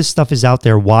 all of this stuff is out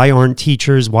there. Why aren't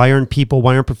teachers? Why aren't people?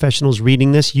 Why aren't professionals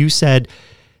reading this? You said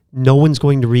no one's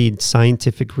going to read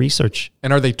scientific research.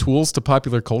 And are they tools to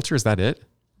popular culture? Is that it?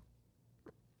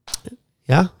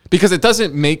 Yeah. Because it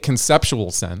doesn't make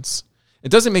conceptual sense. It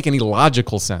doesn't make any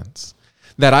logical sense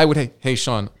that I would, hey,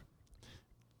 Sean,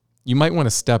 you might want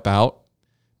to step out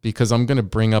because I'm going to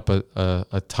bring up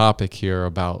a topic here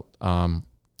about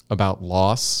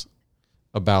loss,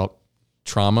 about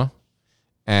trauma.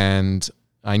 And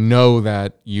I know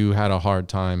that you had a hard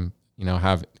time,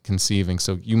 have conceiving.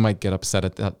 So you might get upset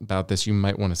about this. You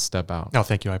might want to step out. No,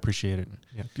 thank you. I appreciate it.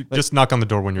 Yeah. Just knock on the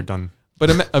door when you're done.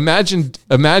 But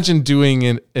imagine doing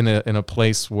it in a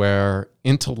place where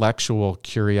intellectual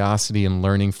curiosity and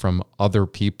learning from other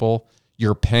people,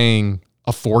 you're paying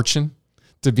a fortune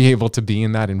to be able to be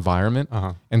in that environment.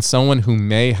 Uh-huh. And someone who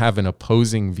may have an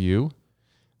opposing view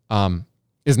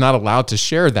is not allowed to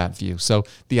share that view. So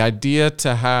the idea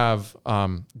to have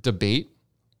debate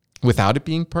without it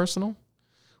being personal,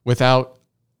 without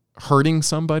hurting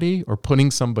somebody or putting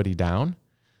somebody down,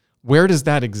 where does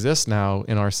that exist now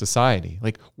in our society?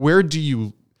 Like, where do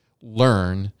you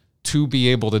learn to be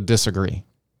able to disagree?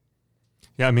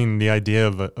 Yeah, I mean, the idea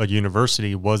of a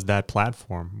university was that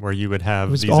platform where you would have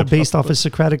It was these all based off of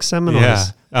Socratic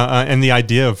seminars. Yeah, and the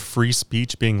idea of free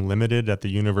speech being limited at the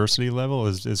university level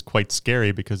is quite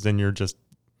scary, because then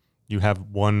you have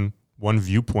one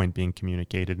viewpoint being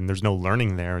communicated, and there's no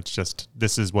learning there. It's just,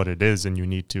 this is what it is, and you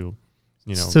need to,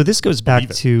 So this goes back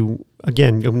to,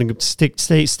 again, I'm going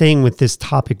to staying with this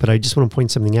topic, but I just want to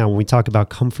point something out when we talk about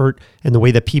comfort and the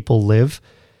way that people live.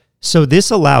 So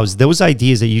this allows those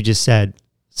ideas that you just said,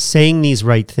 saying these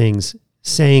right things,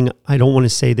 saying, I don't want to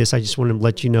say this, I just want to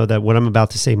let you know that what I'm about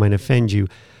to say might offend you.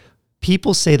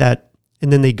 People say that,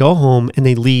 and then they go home and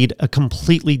they lead a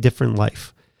completely different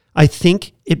life. I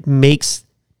think it makes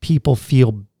people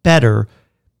feel better,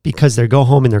 because they go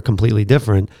home and they're completely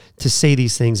different, to say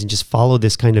these things and just follow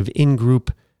this kind of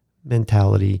in-group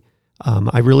mentality.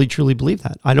 I really, truly believe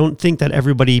that. I don't think that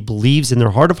everybody believes in their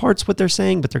heart of hearts what they're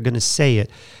saying, but they're going to say it.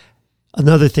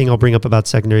 Another thing I'll bring up about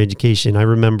secondary education, I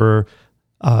remember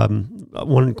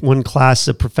one class,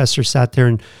 a professor sat there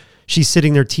and she's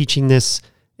sitting there teaching this,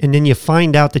 and then you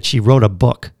find out that she wrote a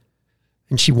book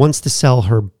and she wants to sell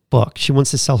her book. She wants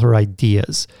to sell her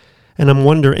ideas. And I'm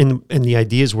wondering, and the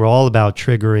ideas were all about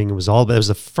triggering. It was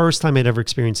the first time I'd ever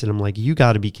experienced it. I'm like, you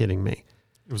got to be kidding me.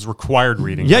 it was required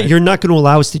reading. Yeah, right? you're not going to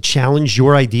allow us to challenge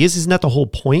your ideas. Isn't that the whole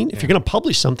point? If you're going to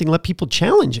publish something, let people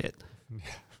challenge it.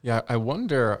 Yeah, I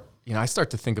wonder, I start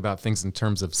to think about things in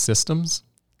terms of systems,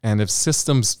 and if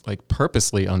systems like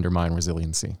purposely undermine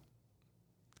resiliency.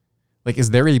 Like,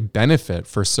 is there a benefit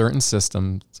for certain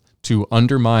systems to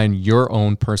undermine your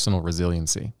own personal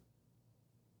resiliency?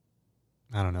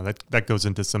 I don't know. That goes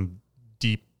into some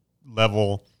deep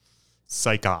level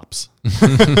psychops.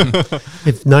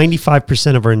 If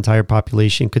 95% of our entire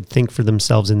population could think for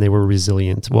themselves and they were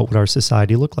resilient, what would our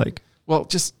society look like? Well,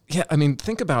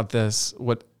 think about this.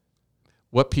 What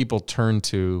people turn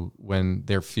to when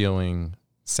they're feeling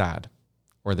sad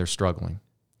or they're struggling.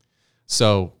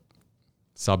 So,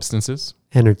 substances,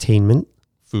 Entertainment,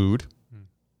 food,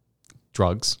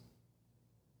 drugs,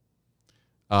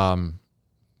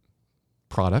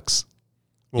 products,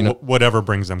 Well, whatever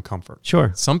brings them comfort.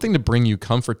 Sure. Something to bring you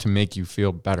comfort, to make you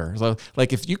feel better. So,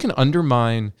 like if you can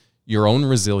undermine your own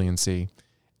resiliency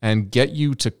and get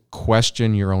you to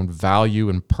question your own value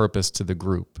and purpose to the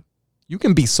group, you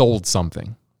can be sold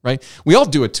something, right? We all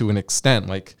do it to an extent.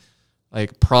 Like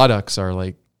products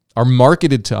are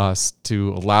marketed to us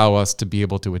to allow us to be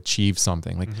able to achieve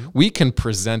something. Like we can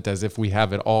present as if we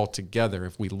have it all together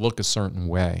if we look a certain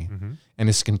way, and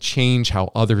this can change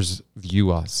how others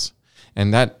view us.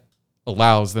 And that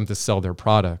allows them to sell their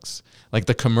products. Like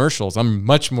the commercials, I'm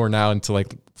much more now into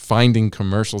like finding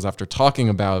commercials after talking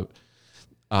about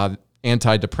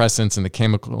antidepressants and the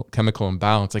chemical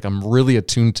imbalance. Like I'm really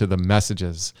attuned to the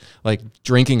messages. Like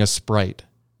drinking a Sprite,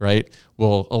 right,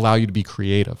 will allow you to be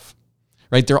creative,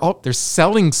 right? They're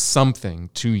selling something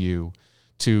to you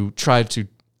to try to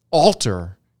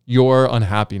alter your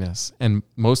unhappiness. And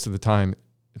most of the time,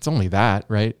 it's only that,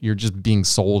 right? You're just being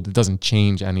sold. It doesn't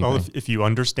change anything. Well, if you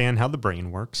understand how the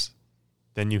brain works,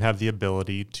 then you have the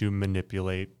ability to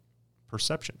manipulate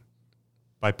perception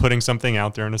by putting something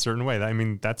out there in a certain way. I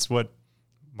mean, that's what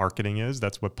marketing is.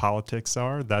 That's what politics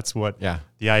are. That's what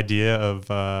the idea of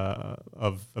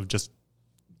just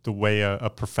the way a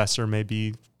professor may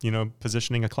be,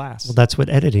 positioning a class. Well, that's what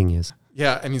editing is.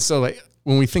 Yeah, I mean, so like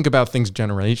when we think about things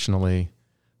generationally,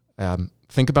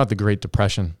 think about the Great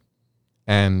Depression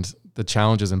and the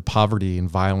challenges and poverty and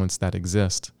violence that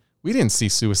exist. We didn't see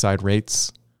suicide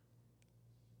rates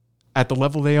at the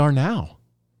level they are now,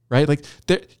 right? Like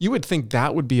you would think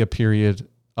that would be a period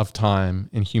of time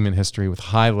in human history with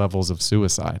high levels of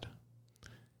suicide.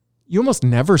 You almost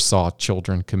never saw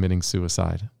children committing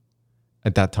suicide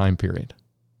at that time period.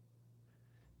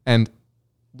 And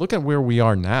look at where we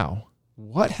are now.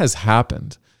 What has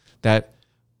happened that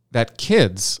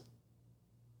kids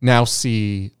now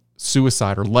see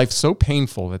suicide or life so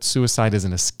painful that suicide is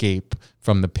an escape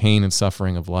from the pain and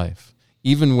suffering of life,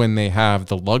 even when they have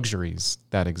the luxuries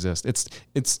that exist?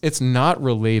 It's not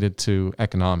related to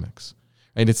economics,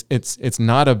 right? It's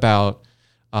not about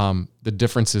the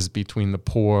differences between the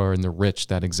poor and the rich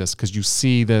that exist, because you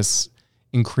see this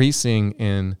increasing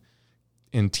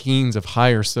in teens of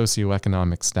higher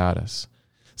socioeconomic status.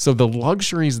 So the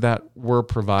luxuries that were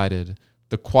provided,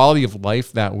 the quality of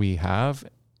life that we have,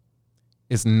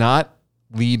 is not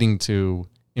leading to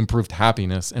improved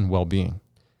happiness and well-being.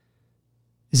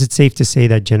 Is it safe to say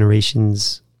that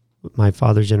generations, my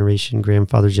father's generation,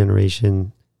 grandfather's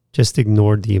generation, just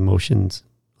ignored the emotions?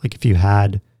 Like if you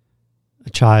had a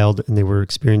child and they were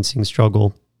experiencing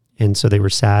struggle and so they were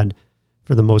sad,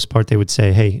 for the most part, they would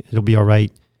say, hey, it'll be all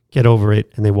right, get over it,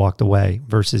 and they walked away.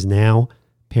 Versus now,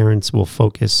 parents will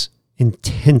focus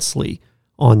intensely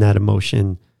on that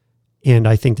emotion. And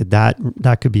I think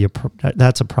that could be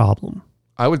that's a problem.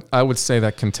 I would say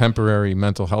that contemporary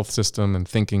mental health system and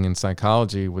thinking in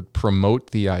psychology would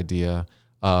promote the idea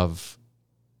of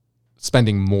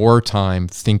spending more time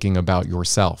thinking about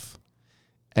yourself.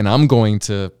 And I'm going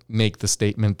to make the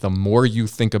statement, the more you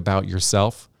think about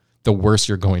yourself, the worse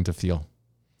you're going to feel.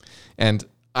 And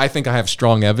I think I have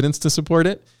strong evidence to support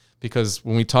it, because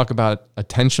when we talk about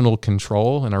attentional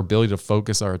control and our ability to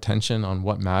focus our attention on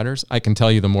what matters, I can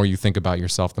tell you the more you think about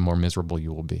yourself, the more miserable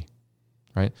you will be,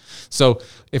 right? So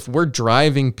if we're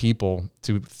driving people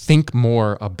to think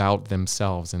more about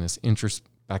themselves in this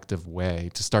introspective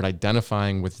way, to start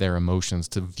identifying with their emotions,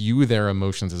 to view their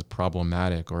emotions as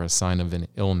problematic or a sign of an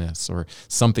illness or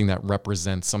something that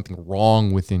represents something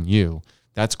wrong within you,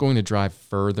 that's going to drive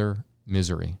further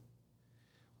misery.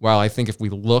 While I think if we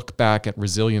look back at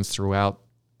resilience throughout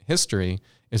history,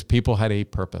 is people had a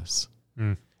purpose.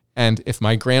 And if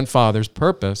my grandfather's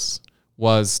purpose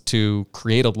was to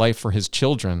create a life for his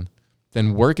children,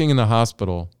 then working in the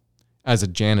hospital as a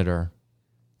janitor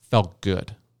felt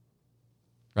good,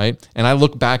 right? And I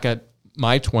look back at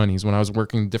my 20s when I was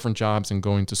working different jobs and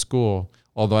going to school,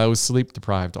 although I was sleep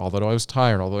deprived, although I was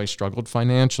tired, although I struggled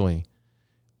financially,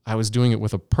 I was doing it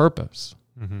with a purpose.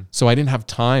 So I didn't have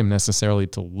time necessarily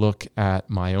to look at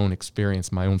my own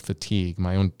experience, my own fatigue,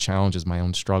 my own challenges, my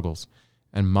own struggles.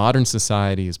 And modern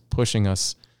society is pushing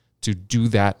us to do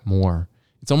that more.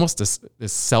 It's almost this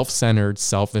self-centered,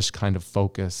 selfish kind of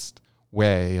focused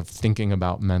way of thinking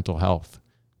about mental health.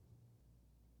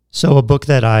 So a book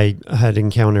that I had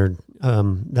encountered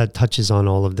that touches on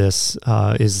all of this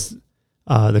is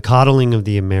The Coddling of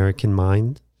the American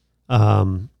Mind.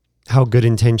 How good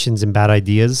intentions and bad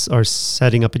ideas are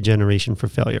setting up a generation for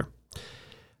failure.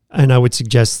 And I would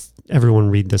suggest everyone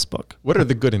read this book. What are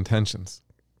the good intentions?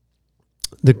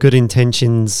 The good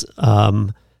intentions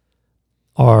are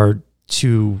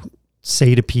to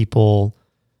say to people,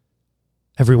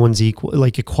 everyone's equal,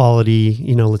 like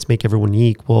equality, let's make everyone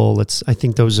equal. I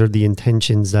think those are the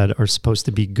intentions that are supposed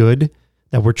to be good,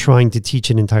 that we're trying to teach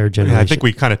an entire generation. Yeah, I think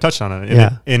we kind of touched on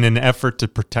it. In an effort to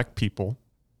protect people,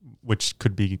 which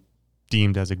could be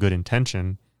deemed as a good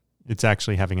intention, it's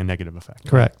actually having a negative effect.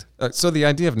 Correct. So the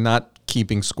idea of not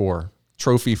keeping score,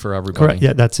 trophy for everybody. Correct.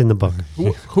 Yeah, that's in the book.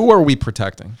 Who are we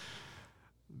protecting?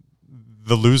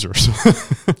 The losers.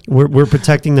 We're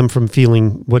protecting them from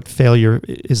feeling what failure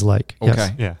is like. Okay.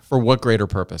 Yes. Yeah. For what greater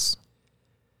purpose?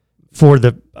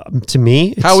 To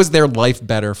me, how is their life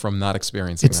better from not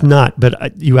experiencing it's that? not,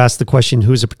 but you asked the question,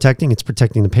 who's it protecting? It's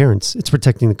protecting the parents. It's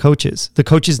protecting the coaches. The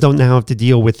coaches don't now have to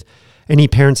deal with any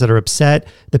parents that are upset.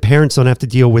 The parents don't have to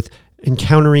deal with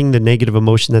encountering the negative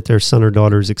emotion that their son or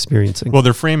daughter is experiencing. Well,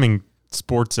 they're framing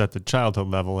sports at the childhood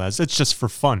level as it's just for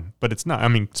fun, but it's not. I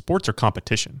mean, sports are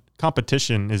competition.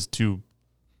 Competition is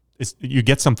you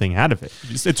get something out of it.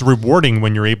 It's rewarding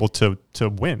when you're able to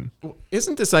win.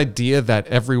 Isn't this idea that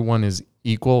everyone is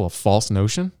equal a false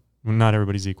notion? Well, not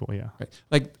everybody's equal, yeah. Right.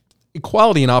 Like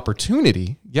equality and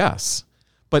opportunity, yes,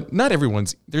 but not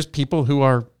everyone's. There's people who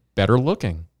are better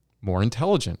looking, more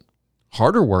intelligent,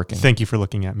 harder working. Thank you for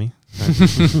looking at me.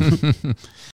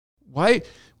 Why?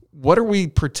 What are we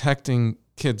protecting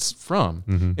kids from?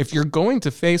 Mm-hmm. If you're going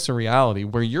to face a reality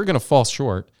where you're going to fall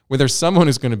short, where there's someone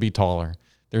who's going to be taller,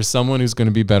 there's someone who's going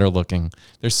to be better looking,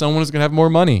 there's someone who's going to have more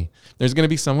money, there's going to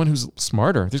be someone who's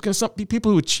smarter, there's going to be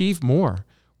people who achieve more.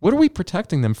 What are we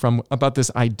protecting them from about this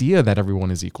idea that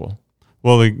everyone is equal?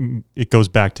 Well, it goes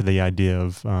back to the idea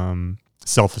of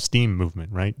self-esteem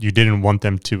movement, right? You didn't want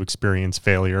them to experience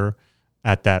failure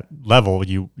at that level.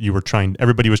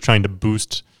 Everybody was trying to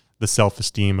boost the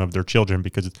self-esteem of their children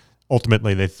because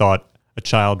ultimately they thought a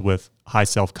child with high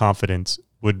self-confidence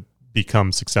would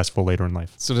become successful later in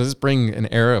life. So does this bring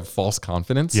an era of false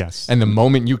confidence? Yes. And the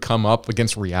moment you come up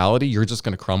against reality, you're just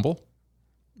going to crumble?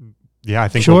 Yeah, I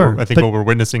think Sure, what we're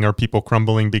witnessing are people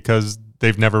crumbling because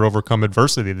they've never overcome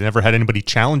adversity. They never had anybody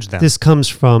challenge them. This comes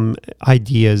from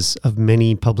ideas of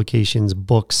many publications,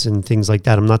 books, and things like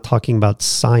that. I'm not talking about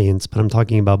science, but I'm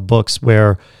talking about books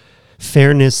where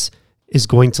fairness is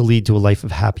going to lead to a life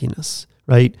of happiness,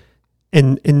 right?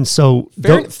 And so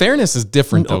fairness is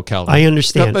different, though, Calvin. I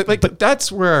understand, but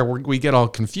that's where we get all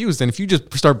confused. And if you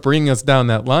just start bringing us down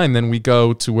that line, then we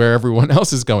go to where everyone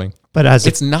else is going. But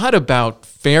it's not about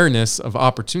fairness of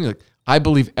opportunity. Like, I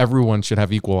believe everyone should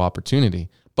have equal opportunity,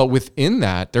 but within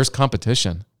that, there's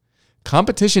competition.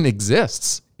 Competition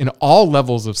exists in all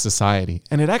levels of society,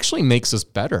 and it actually makes us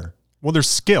better. Well, there's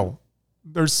skill.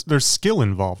 There's skill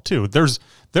involved too.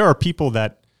 There are people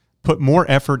that put more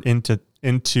effort into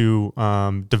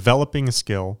developing a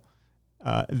skill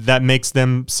that makes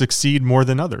them succeed more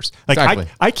than others. Like exactly.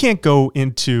 I can't go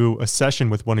into a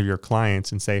session with one of your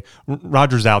clients and say,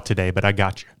 Roger's out today, but I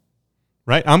got you.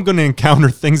 Right? I'm going to encounter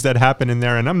things that happen in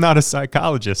there, and I'm not a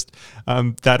psychologist,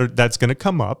 that's going to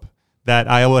come up that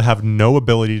I will have no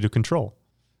ability to control.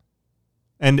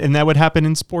 And that would happen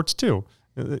in sports too.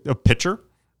 A pitcher,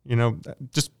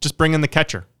 just bring in the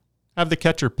catcher. Have the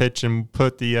catcher pitch and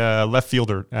put the left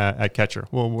fielder at catcher.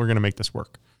 Well, we're going to make this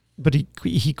work. But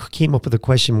he came up with a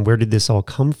question, where did this all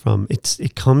come from?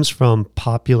 It comes from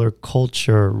popular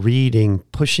culture, reading,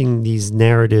 pushing these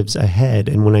narratives ahead.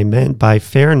 And what I meant by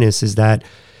fairness is that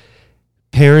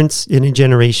parents in a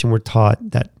generation were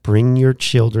taught that bring your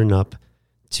children up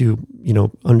to,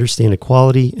 understand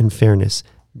equality and fairness.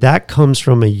 That comes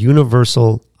from a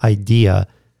universal idea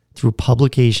through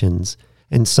publications.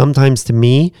 And sometimes to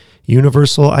me,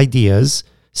 universal ideas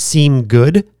seem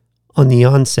good on the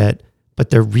onset, but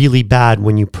they're really bad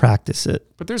when you practice it.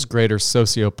 But there's greater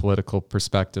socio-political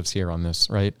perspectives here on this,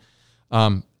 right?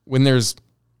 When there's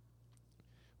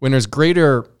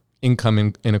greater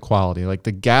income inequality, like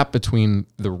the gap between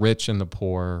the rich and the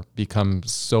poor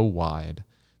becomes so wide,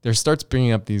 there starts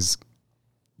bringing up these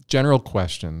general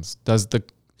questions.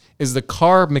 Is the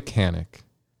car mechanic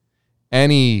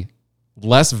any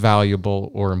less valuable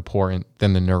or important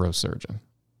than the neurosurgeon?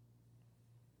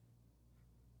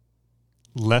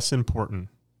 Less important.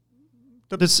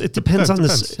 It depends on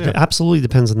this. Yeah. It absolutely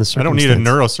depends on the circumstance. I don't need a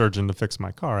neurosurgeon to fix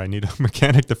my car. I need a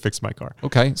mechanic to fix my car.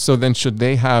 Okay, so then should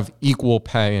they have equal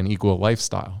pay and equal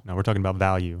lifestyle? Now we're talking about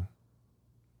value.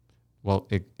 Well,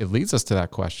 it leads us to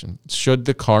that question. Should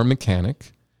the car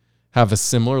mechanic have a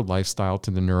similar lifestyle to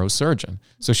the neurosurgeon?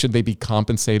 So should they be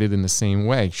compensated in the same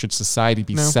way? Should society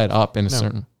be set up in a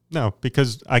certain... No,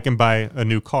 because I can buy a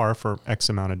new car for X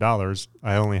amount of dollars.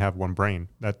 I only have one brain.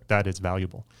 That is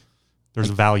valuable. There's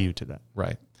value to that.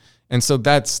 Right. And so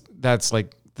that's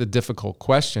like the difficult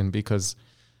question, because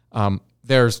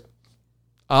there's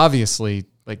obviously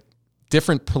like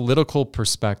different political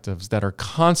perspectives that are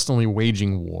constantly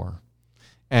waging war.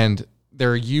 And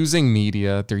they're using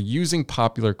media, they're using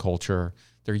popular culture,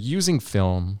 they're using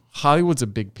film. Hollywood's a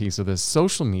big piece of this,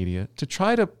 social media, to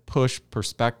try to push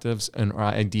perspectives and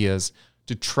ideas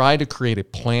to try to create a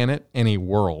planet and a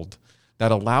world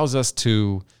that allows us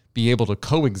to be able to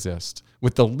coexist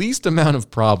with the least amount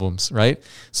of problems, right?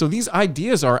 So these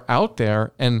ideas are out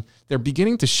there and they're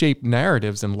beginning to shape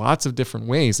narratives in lots of different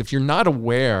ways. If you're not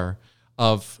aware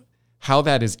of how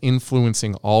that is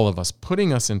influencing all of us,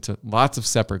 putting us into lots of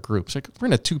separate groups. Like, we're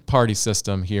in a two-party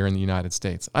system here in the United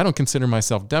States. I don't consider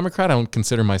myself Democrat. I don't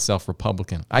consider myself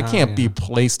Republican. I can't be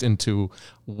placed into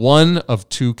one of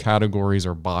two categories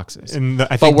or boxes.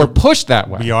 But we're pushed that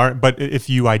way. We are. But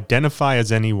if you identify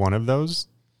as any one of those,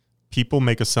 people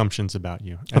make assumptions about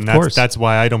you. And that's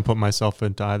why I don't put myself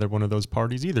into either one of those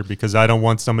parties either, because I don't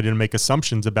want somebody to make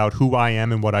assumptions about who I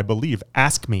am and what I believe.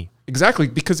 Ask me. Exactly.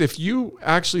 Because if you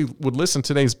actually would listen to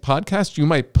today's podcast, you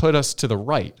might put us to the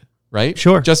right?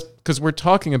 Sure. Just because we're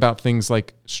talking about things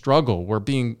like struggle. We're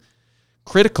being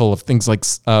critical of things like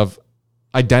of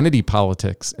identity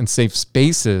politics and safe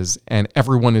spaces and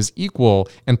everyone is equal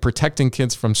and protecting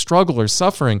kids from struggle or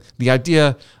suffering. The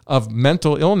idea of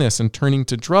mental illness and turning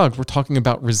to drugs. We're talking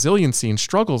about resiliency and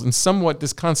struggles and somewhat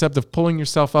this concept of pulling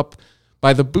yourself up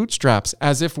by the bootstraps,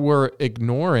 as if we're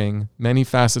ignoring many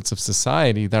facets of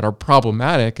society that are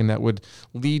problematic and that would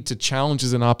lead to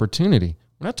challenges and opportunity.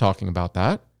 We're not talking about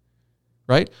that,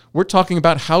 right? We're talking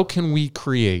about how can we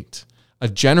create a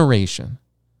generation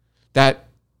that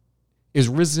is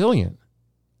resilient,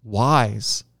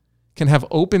 wise, can have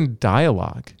open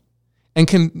dialogue, and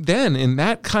can then, in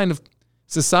that kind of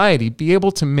society, be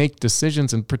able to make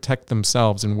decisions and protect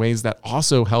themselves in ways that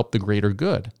also help the greater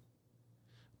good.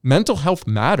 Mental health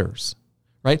matters,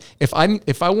 right? If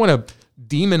I want to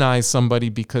demonize somebody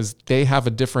because they have a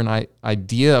different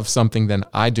idea of something than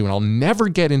I do, and I'll never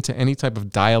get into any type of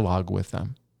dialogue with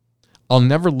them, I'll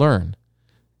never learn.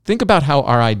 Think about how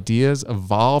our ideas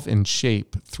evolve and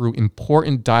shape through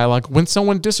important dialogue when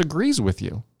someone disagrees with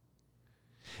you.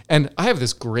 And I have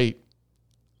this great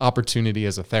opportunity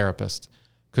as a therapist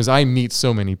because I meet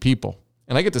so many people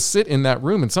and I get to sit in that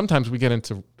room, and sometimes we get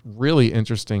into really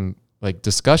interesting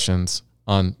discussions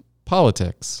on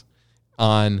politics,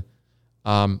 on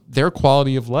their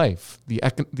quality of life, the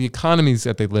economies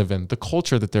that they live in, the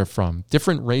culture that they're from,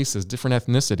 different races, different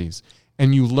ethnicities,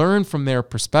 and you learn from their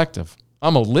perspective.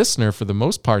 I'm a listener for the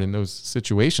most part in those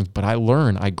situations, but I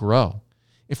learn, I grow.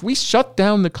 If we shut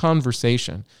down the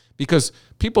conversation because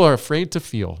people are afraid to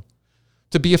feel,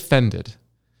 to be offended,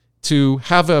 to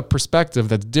have a perspective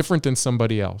that's different than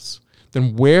somebody else,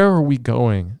 then where are we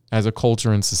going as a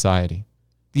culture and society?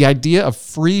 The idea of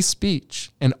free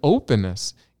speech and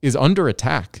openness is under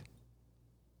attack.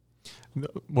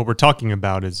 What we're talking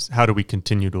about is how do we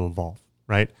continue to evolve,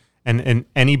 right? And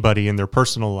anybody in their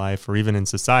personal life or even in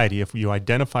society, if you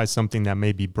identify something that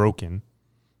may be broken,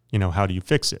 how do you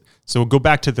fix it? So we'll go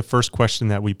back to the first question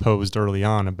that we posed early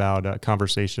on about a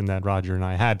conversation that Roger and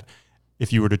I had.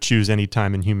 If you were to choose any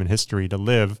time in human history to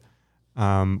live,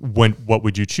 what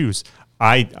would you choose?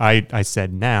 I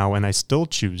said now, and I still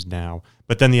choose now.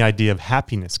 But then the idea of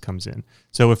happiness comes in.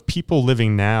 So if people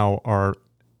living now are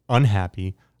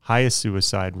unhappy, highest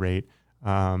suicide rate,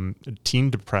 teen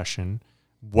depression,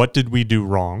 what did we do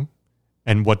wrong?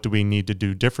 And what do we need to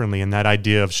do differently? And that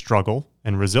idea of struggle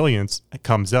and resilience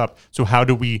comes up. So how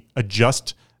do we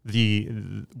adjust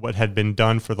what had been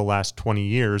done for the last 20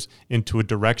 years into a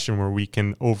direction where we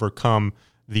can overcome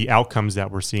the outcomes that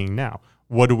we're seeing now?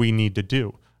 What do we need to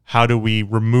do? How do we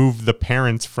remove the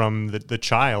parents from the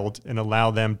child and allow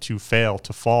them to fail,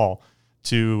 to fall,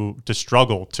 to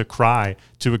struggle, to cry,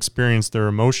 to experience their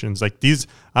emotions? Like these,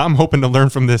 I'm hoping to learn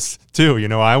from this too.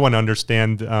 I want to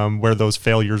understand where those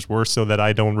failures were so that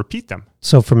I don't repeat them.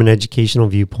 So from an educational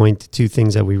viewpoint, the two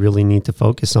things that we really need to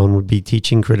focus on would be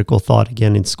teaching critical thought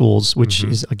again in schools, which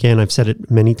is, again, I've said it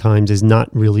many times, is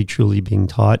not really truly being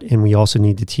taught. And we also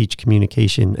need to teach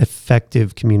communication,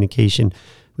 effective communication.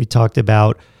 We talked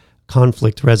about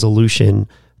conflict resolution,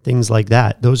 things like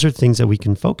that. Those are things that we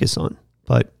can focus on.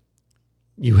 But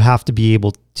you have to be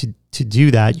able to do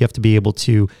that. You have to be able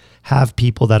to have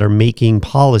people that are making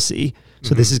policy.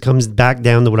 So this comes back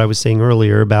down to what I was saying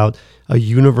earlier about a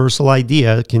universal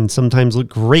idea can sometimes look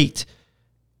great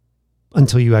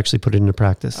until you actually put it into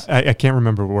practice. I can't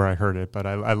remember where I heard it, but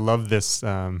I love this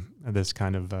this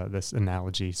kind of this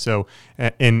analogy. So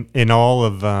in all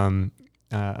of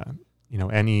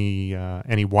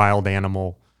any wild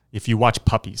animal, if you watch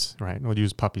puppies, right? We'll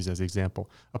use puppies as an example.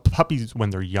 Puppies, when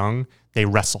they're young, they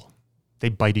wrestle. they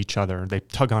bite each other, they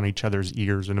tug on each other's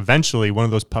ears, and eventually one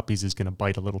of those puppies is going to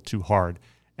bite a little too hard,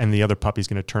 and the other puppy is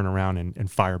going to turn around and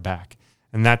fire back.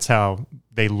 And that's how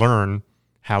they learn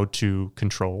how to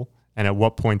control, and at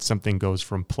what point something goes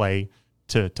from play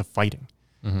to fighting.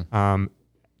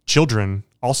 Children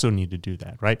also need to do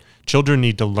that, right? Children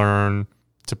need to learn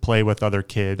to play with other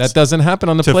kids. That doesn't happen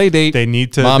on the play date. They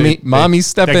need to. Mommy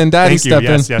step in, daddy step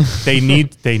in. Yes.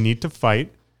 They need to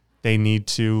fight. They need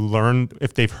to learn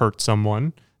if they've hurt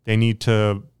someone. They need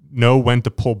to know when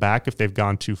to pull back if they've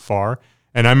gone too far.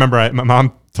 And I remember my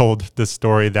mom told this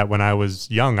story that when I was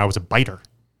young, I was a biter,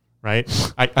 right?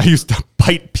 I used to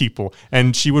bite people,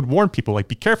 and she would warn people, like,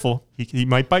 be careful, he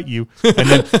might bite you.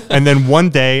 And then one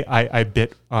day I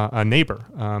bit a neighbor,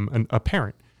 a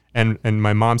parent. And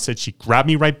my mom said she grabbed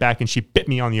me right back and she bit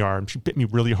me on the arm. She bit me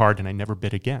really hard, and I never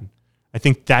bit again. I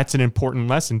think that's an important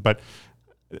lesson, but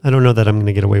I don't know that I'm going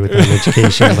to get away with that in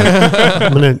education.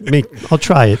 But I'll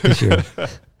try it this year.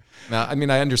 Now, I mean,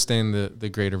 I understand the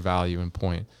greater value and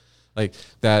point, like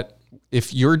that.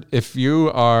 If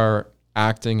you are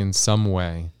acting in some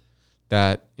way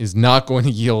that is not going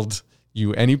to yield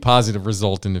you any positive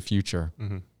result in the future,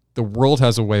 the world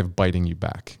has a way of biting you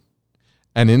back.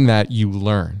 And in that, you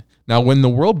learn. Now, when the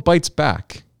world bites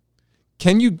back,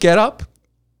 can you get up,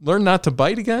 learn not to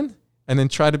bite again, and then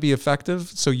try to be effective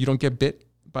so you don't get bit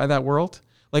by that world?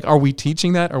 Like, are we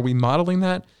teaching that? Are we modeling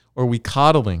that? Or are we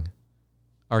coddling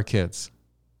our kids?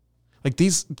 Like,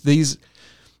 these things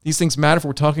matter if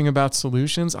we're talking about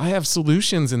solutions. I have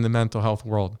solutions in the mental health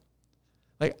world.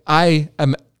 Like, I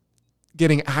am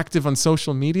getting active on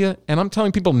social media, and I'm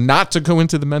telling people not to go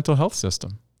into the mental health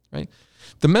system, right?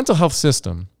 The mental health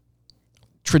system,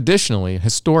 traditionally,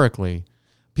 historically,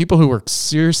 people who are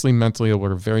seriously mentally ill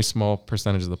were a very small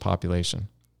percentage of the population.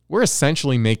 We're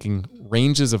essentially making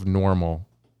ranges of normal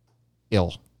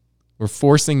ill. We're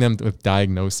forcing them with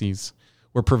diagnoses.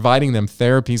 We're providing them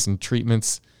therapies and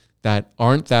treatments that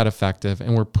aren't that effective,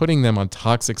 and we're putting them on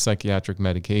toxic psychiatric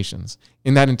medications.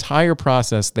 In that entire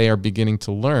process, they are beginning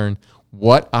to learn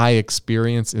what I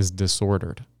experience is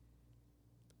disordered.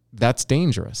 That's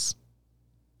dangerous.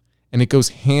 And it goes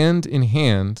hand in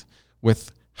hand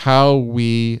with how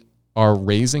we are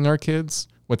raising our kids,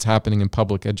 what's happening in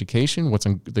public education, what's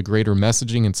in the greater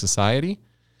messaging in society,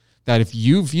 that if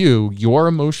you view your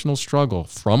emotional struggle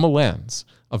from a lens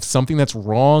of something that's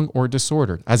wrong or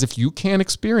disordered, as if you can't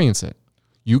experience it,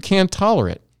 you can't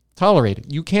tolerate it,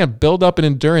 you can't build up an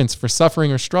endurance for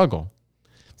suffering or struggle,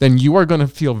 then you are going to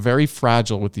feel very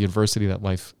fragile with the adversity that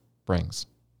life brings,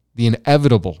 the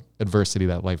inevitable adversity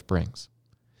that life brings.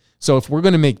 So if we're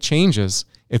going to make changes,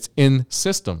 it's in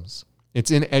systems,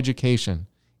 it's in education,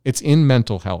 it's in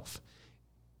mental health,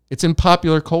 it's in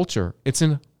popular culture, it's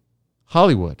in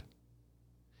Hollywood,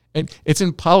 and it's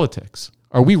in politics.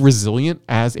 Are we resilient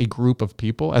as a group of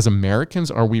people? As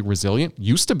Americans, are we resilient?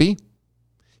 Used to be.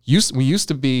 We used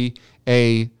to be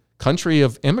a country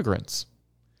of immigrants.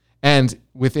 And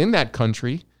within that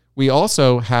country, we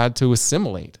also had to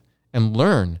assimilate and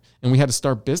learn, and we had to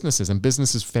start businesses, and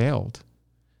businesses failed.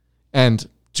 And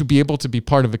to be able to be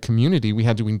part of a community, we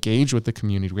had to engage with the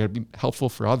community. We had to be helpful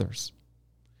for others.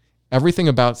 Everything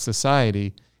about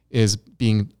society is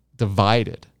being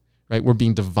divided, right? We're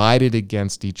being divided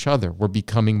against each other. We're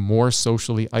becoming more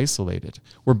socially isolated.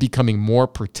 We're becoming more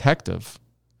protective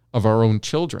of our own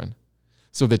children.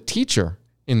 So the teacher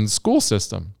in the school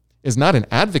system is not an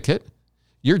advocate.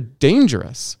 You're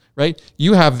dangerous, right?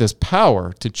 You have this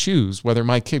power to choose whether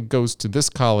my kid goes to this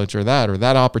college or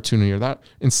that opportunity or that,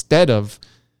 instead of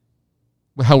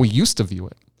how we used to view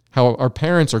it, how our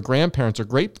parents or grandparents or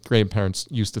great-grandparents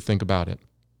used to think about it.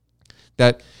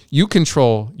 That you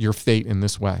control your fate in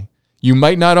this way. You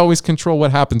might not always control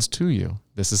what happens to you.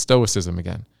 This is Stoicism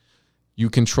again. You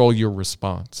control your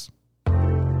response.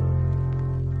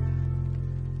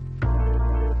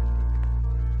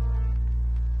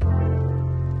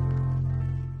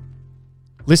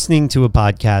 Listening to a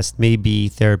podcast may be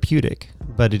therapeutic,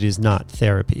 but it is not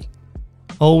therapy.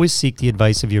 Always seek the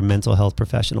advice of your mental health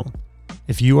professional.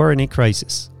 If you are in a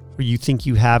crisis or you think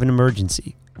you have an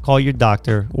emergency, call your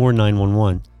doctor or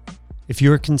 911. If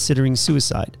you are considering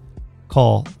suicide,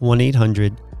 call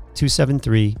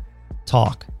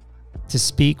 1-800-273-TALK to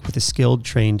speak with a skilled,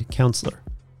 trained counselor.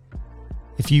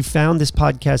 If you found this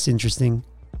podcast interesting,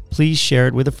 please share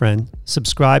it with a friend,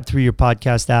 subscribe through your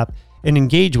podcast app, and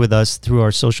engage with us through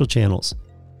our social channels.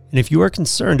 And if you are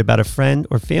concerned about a friend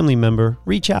or family member,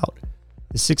 reach out.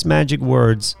 The 6 magic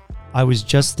words, "I was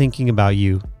just thinking about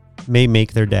you," may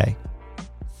make their day.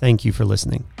 Thank you for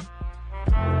listening.